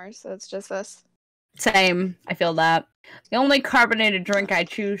anymore, so it's just this. Same. I feel that. The only carbonated drink I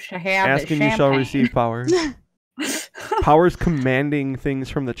choose to have Ask is and you shall champagne. receive power. Power's commanding things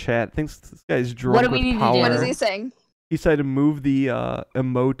from the chat. Thinks this guy's drunk What do we with need to do? power. What is he saying? He said to move the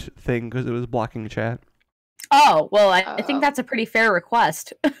emote thing because it was blocking chat. Oh, well, I Oh. think that's a pretty fair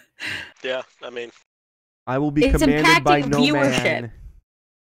request. Yeah, I mean, I will be It's commanded by impacting no viewership. man.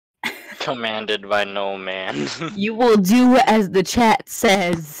 commanded by no man. You will do as the chat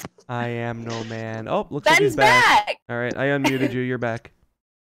says. I am no man. Oh, looks like Ben's he's back. back! All right, I unmuted you. You're back.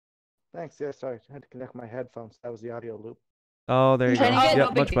 Thanks. Yeah, sorry. I had to connect my headphones. That was the audio loop. Oh, there you go. Trying to get- Yep, no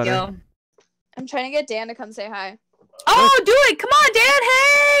big much better. deal. I'm trying to get Dan to come say hi. Oh, do it! Come on, Dan!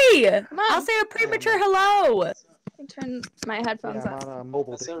 Hey! Come on. I'll say a premature hello. Let me turn my headphones Yeah, I'm on a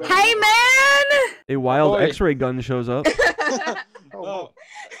mobile. device. Hey, man! A wild Boy. X-ray gun shows up. on. Oh,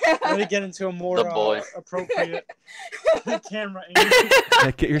 let me get into a more The boy. appropriate camera angle.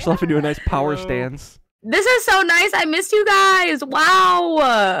 Yeah, get yourself into a nice power Hello. stance. This is so nice. I missed you guys.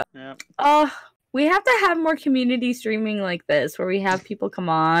 Wow. Yeah. We have to have more community streaming like this where we have people come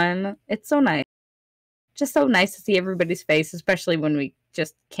on. It's so nice. Just so nice to see everybody's face, especially when we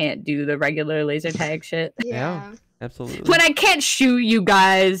just can't do the regular laser tag shit. Yeah. Absolutely. When I can't shoot you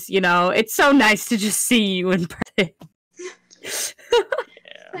guys, you know, it's so nice to just see you in person. Yeah.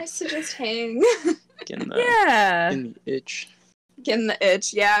 Nice to just hang. Getting the, Yeah. getting the itch. Getting the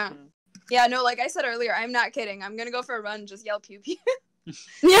itch, yeah. Yeah, no, like I said earlier, I'm not kidding. I'm gonna go for a run, just yell pew pew.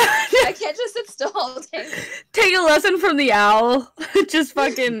 Yeah. I can't just sit still all day. Take a lesson from the owl. Just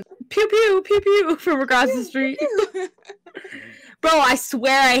fucking pew pew pew pew from across the street. Bro, I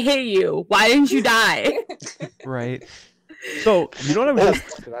swear I hit you. Why didn't you die? Right. So you know what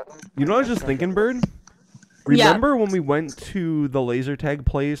I was just thinking, Bird? Remember when we went to the laser tag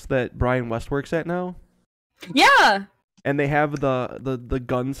place that Brian West works at now? Yeah. And they have the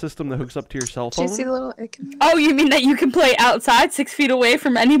gun system that hooks up to your cell Did you phone? see the little icon? Oh, you mean that you can play outside 6 feet away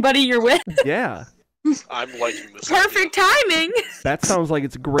from anybody you're with? Yeah. I'm liking this. Perfect timing. That sounds like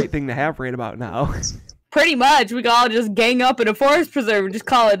it's a great thing to have right about now. Pretty much. We can all just gang up in a forest preserve and just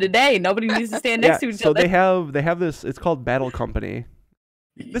call it a day. Nobody needs to stand next to each so other. they have this, it's called Battle Company.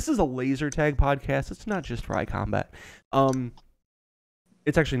 This is a laser tag podcast. It's not just for iCombat.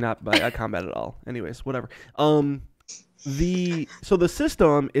 It's actually not by iCombat at all. Anyways, whatever. The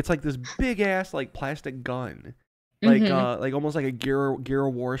system, it's like this big ass like plastic gun. Like like almost like a Gear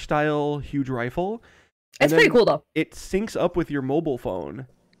of War style huge rifle. It's pretty cool though. It syncs up with your mobile phone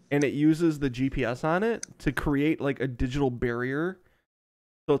and it uses the GPS on it to create like a digital barrier.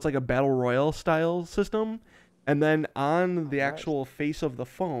 So it's like a battle royale style system. And then on the actual face of the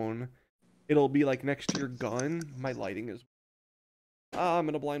phone, it'll be like next to your gun. My lighting is I'm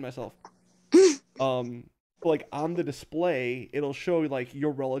gonna blind myself. Like on the display, it'll show like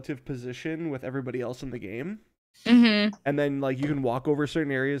your relative position with everybody else in the game. Mm-hmm. And then like you can walk over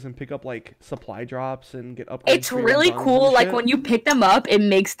certain areas and pick up like supply drops and get upgrades. It's for your really guns cool. and Like shit. when you pick them up, it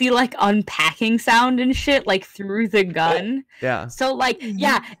makes the like unpacking sound and shit like through the gun. Yeah. So like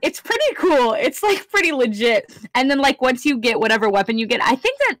yeah, it's pretty cool. It's like pretty legit. And then like once you get whatever weapon you get, I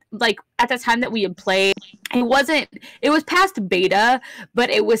think that like at the time that we had played, it was past beta, but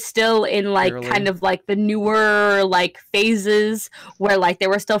it was still in like Barely. kind of like the newer like phases where like they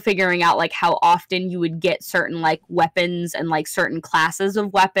were still figuring out like how often you would get certain like weapons and like certain classes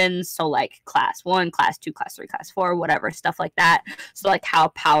of weapons. So like class 1, class 2, class 3, class 4, whatever, stuff like that. So like how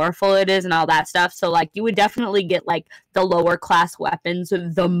powerful it is and all that stuff. So like you would definitely get like the lower class weapons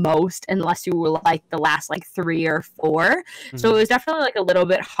the most unless you were like the last like 3 or 4. So it was definitely like a little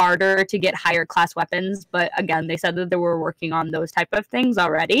bit harder to get higher class weapons, but again, they said that they were working on those type of things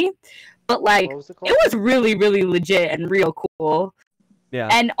already. But like What was it it called? was really, really legit and real cool. Yeah.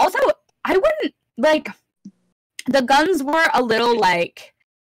 And also I wouldn't like the guns were a little like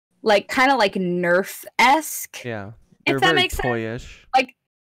kind of like Nerf-esque. Yeah. They're If that very makes sense. toyish. Like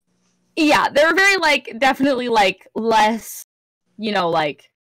yeah, they're very like definitely like less, you know, like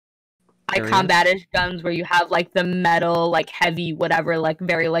Serious? combat-ish guns where you have like the metal, like heavy, whatever, like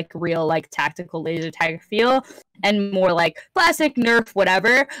very like real, like tactical laser tag feel, and more like classic Nerf,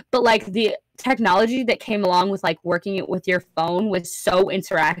 whatever. But like the technology that came along with like working it with your phone was so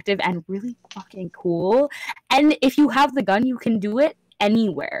interactive and really fucking cool. And if you have the gun, you can do it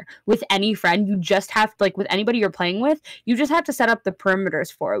anywhere with any friend. You just have to, like with anybody you're playing with, you just have to set up the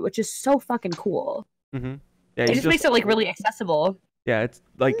perimeters for it, which is so fucking cool. Mm-hmm. Yeah, It you just makes it like really accessible. Yeah, it's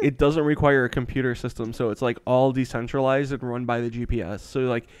like it doesn't require a computer system, so it's like all decentralized and run by the GPS. So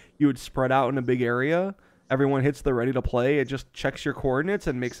like you would spread out in a big area, everyone hits the ready to play, it just checks your coordinates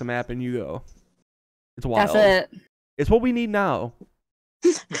and makes a map and you go. It's wild. That's It's what we need now.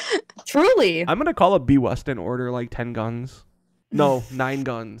 it. Truly. I'm gonna call up B West and order like 10 guns. No, 9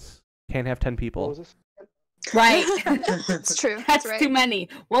 guns. Can't have 10 What people. was this? Right. It's true. That's right. too many.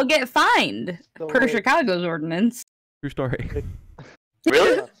 We'll get fined So per wait, Chicago's ordinance. True story.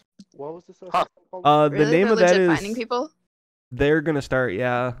 Really? What was this Huh. called? The Really? name They're of that legit is finding people? they're gonna start.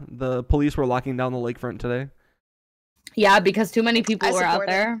 Yeah, the police were locking down the lakefront today. Yeah, because too many people I were out support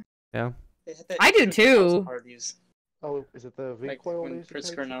it. there. Yeah. They had that I do house too. Parties. Oh, is it the Like recoil when laser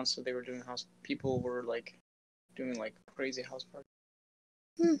Pritzker tag? announced that they were doing house, people were like doing like crazy house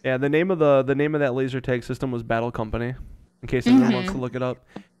parties. Yeah, the name of that laser tag system was Battle Company. In case anyone wants to look it up,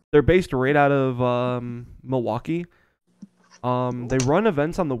 they're based right out of Milwaukee. They run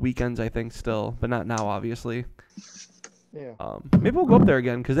events on the weekends, I think, still, but not now, obviously. Yeah. Maybe we'll go up there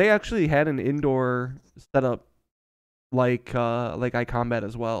again because they actually had an indoor setup, like iCombat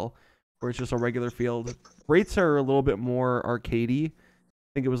as well, where it's just a regular field. Rates are a little bit more arcadey.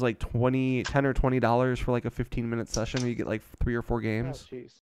 I think it was like $10 or $20 for like a 15-minute session. You get like 3 or 4 Oh, games.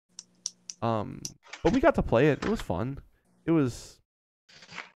 jeez. But we got to play it. It was fun. It was.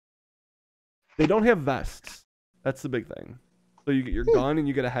 They don't have vests. That's the big thing. So you get your gun and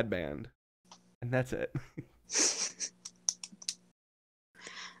you get a headband, and that's it.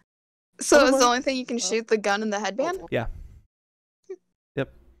 So is the only thing you can shoot the gun and the headband? Yeah.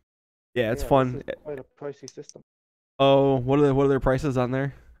 Yep. Yeah, it's Yeah, fun. This is quite a pricey system. Oh, what are their prices on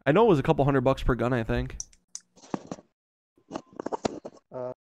there? I know it was a couple $100 per gun, I think.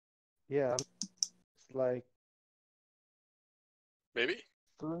 Yeah, it's like Maybe.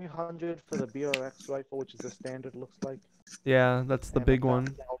 300 for the BRX rifle, which is the standard. Looks like. Yeah, that's the and big $1,000 one.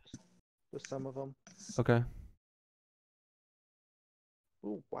 For some of them. Okay.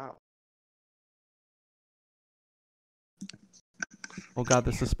 Oh wow. Oh god,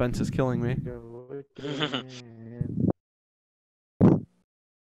 the suspense is killing me. Go again.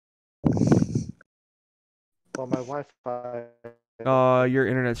 Well, my Wi-Fi Your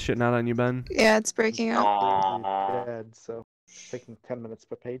internet's shitting out on you, Ben. Yeah, it's breaking up. Aww. is dead, so it's taking 10 minutes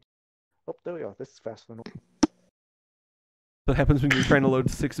per page. Oh, there we go. This is faster than. What happens when you're trying to load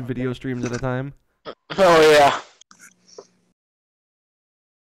 6 video streams at a time? Oh yeah.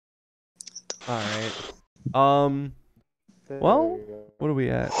 Alright. There Well, we go. what are we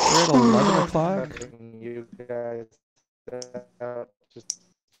at? We're at 11 o'clock? Cutting You guys out. Just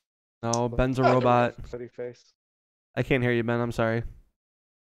No, Ben's a robot. pretty face. I can't hear you, Ben. I'm sorry.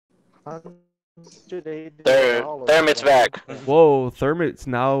 There, $180 Thermit's back. Whoa, Thermit's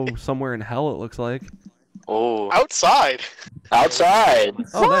now somewhere in hell, it looks like. Oh, Outside. outside.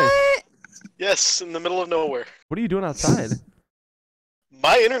 Oh, nice. What? Yes, in the middle of nowhere. What are you doing outside?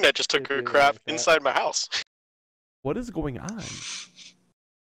 My internet just took a crap inside my house. What is going on?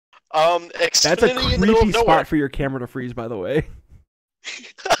 Xfinity That's a in the middle creepy of nowhere. spot for your camera to freeze, by the way.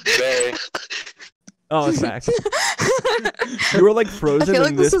 Very. Oh, it's back. You were like I frozen feel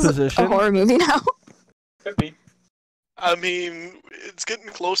like in this this is position. a horror movie now. Could be. I mean, it's getting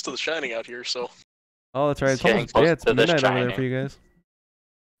close to The Shining out here, so. Oh, that's right. It's Getting almost close yeah, it's to the midnight over there shining. for you guys.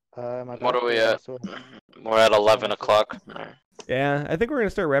 My What are we battery at? also- We're at 11 o'clock. Yeah, I think we're gonna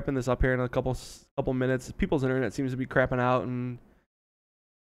start wrapping this up here in a couple minutes. People's internet seems to be crapping out, and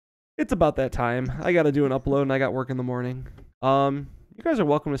it's about that time. I gotta do an upload, and I got work in the morning. You guys are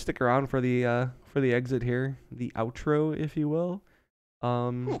welcome to stick around for the exit here, the outro, if you will.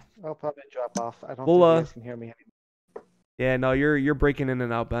 I'll probably drop off. I don't Well, think you guys can hear me anymore. Yeah, no, you're breaking in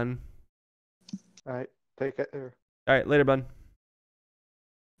and out, Ben. All right, take it. All right, later, Ben.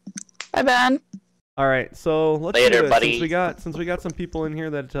 Bye, Ben. All right, so let's Later, do it. buddy. Since we got some people in here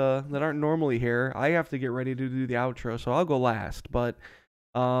that aren't normally here, I have to get ready to do the outro, so I'll go last. But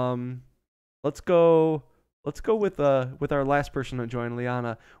let's go with our last person to join,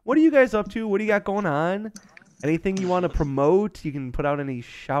 Liana. What are you guys up to? What do you got going on? Anything you want to promote? You can put out any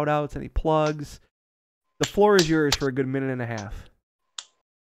shout outs, any plugs. The floor is yours for a good minute and a half.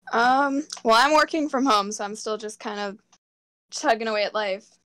 Well, I'm working from home, so I'm still just kind of chugging away at life.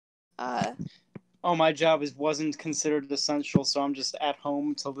 Oh, my job wasn't considered essential, so I'm just at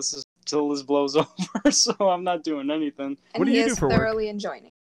home till this blows over. So I'm not doing anything. And What do he you do is for work? thoroughly enjoying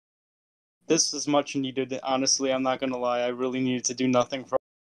it. This is much needed. Honestly, I'm not gonna lie. I really needed to do nothing for.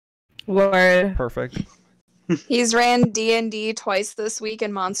 Word. Perfect. He's ran D&D twice this week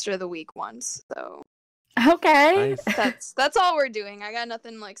and Monster of the Week once, so Okay. Nice. that's all we're doing. I got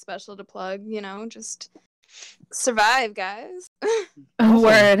nothing like special to plug, just survive, guys.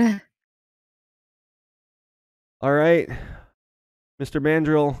 Word. All right, Mr.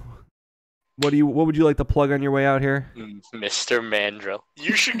 Mandrill, what would you like to plug on your way out here? Mr. Mandrill.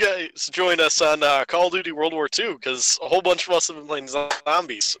 You should guys join us on Call of Duty World War II, because a whole bunch of us have been playing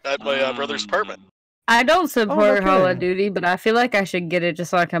zombies at my brother's apartment. I don't support no Call of kidding. Duty, but I feel like I should get it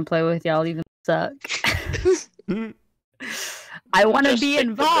just so I can play with y'all, even suck. I want to Just be take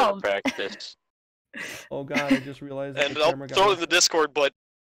the bit of involved. Practice. Oh God, I just realized. that And the I'll camera got throw it off. in the Discord, but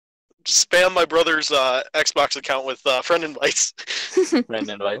spam my brother's Xbox account with friend invites. Friend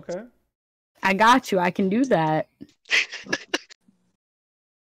invite. Okay. I got you. I can do that.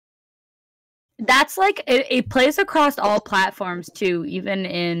 That's like it plays across all platforms too, even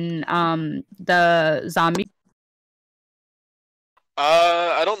in the zombie.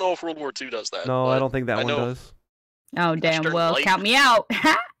 I don't know if World War II does that. No, but I don't think that I one know- does. Oh damn! Start Well, light. count me out.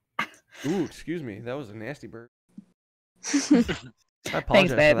 Ooh, excuse me, that was a nasty bird. Thanks, I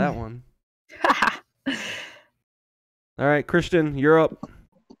apologize babe. for that one. All right, Christian, you're up.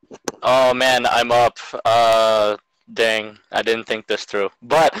 Oh man, I'm up. Dang, I didn't think this through.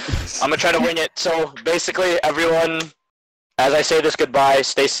 But I'm gonna try to wing it. So basically, everyone, as I say this goodbye,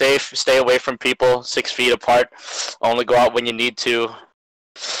 stay safe, stay away from people 6 feet apart. Only go out when you need to.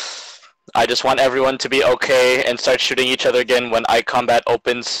 I just want everyone to be okay and start shooting each other again when iCombat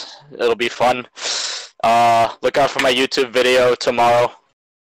opens. It'll be fun. Look out for my YouTube video tomorrow.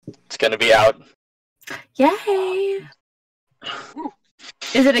 It's gonna be out. Yay!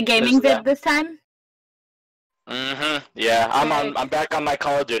 Is it a gaming vid this time? Yeah, I'm back on my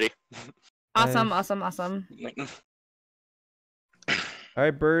Call of Duty. Awesome, Nice. awesome. All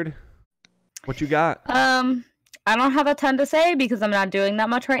right, Bird, what you got? I don't have a ton to say because I'm not doing that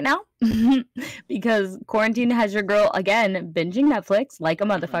much right now. Because quarantine has your girl again binging Netflix like a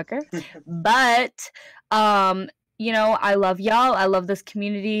motherfucker. But I love y'all. I love this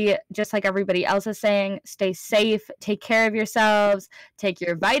community. Just like everybody else is saying, stay safe, take care of yourselves, take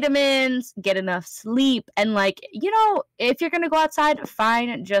your vitamins, get enough sleep. And if you're gonna go outside,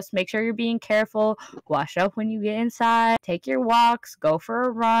 fine. Just make sure you're being careful. Wash up when you get inside. Take your walks. Go for a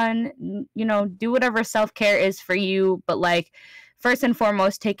run. Do whatever self-care is for you. But first and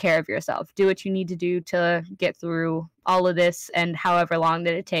foremost, take care of yourself. Do what you need to do to get through all of this and however long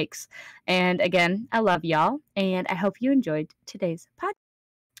that it takes. And again, I love y'all, and I hope you enjoyed today's podcast.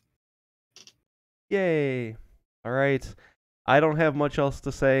 Yay! All right, I don't have much else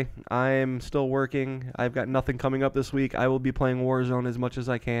to say. I'm still working. I've got nothing coming up this week. I will be playing Warzone as much as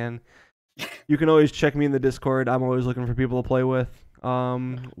I can. You can always check me in the Discord. I'm always looking for people to play with.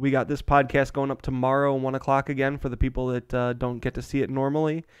 We got this podcast going up tomorrow, 1 o'clock again, for the people that don't get to see it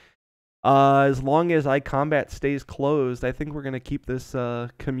normally. As long as iCombat stays closed, I think we're going to keep this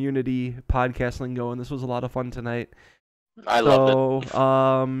community podcasting going. This was a lot of fun tonight. I loved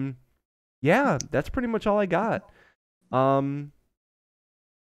it. Yeah, that's pretty much all I got. Time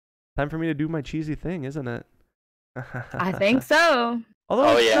for me to do my cheesy thing, isn't it? I think so. Although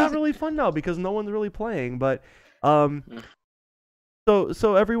Oh, it's yeah. not really fun now because no one's really playing. But so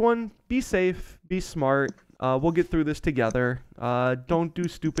everyone, be safe, be smart. We'll get through this together. Don't do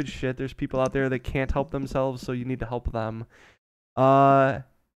stupid shit. There's people out there that can't help themselves, so you need to help them.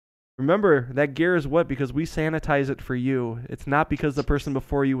 Remember, that gear is wet because we sanitize it for you. It's not because the person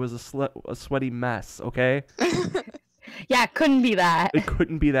before you was a sweaty mess, okay? Yeah, it couldn't be that. It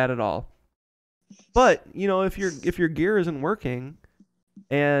couldn't be that at all. But, you know, if your gear isn't working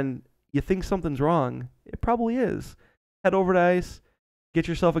and you think something's wrong, it probably is. Head over to ICE, get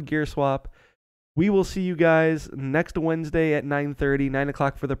yourself a gear swap. We will see you guys next Wednesday at 9:30, 9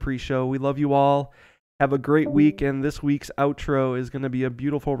 o'clock for the pre-show. We love you all. Have a great week, and this week's outro is going to be a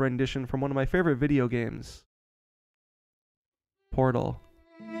beautiful rendition from one of my favorite video games, Portal.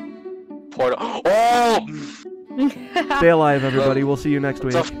 Oh! Stay alive, everybody. We'll see you next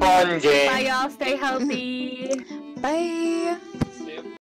week. It's a fun game. Bye, y'all. Stay healthy. Bye.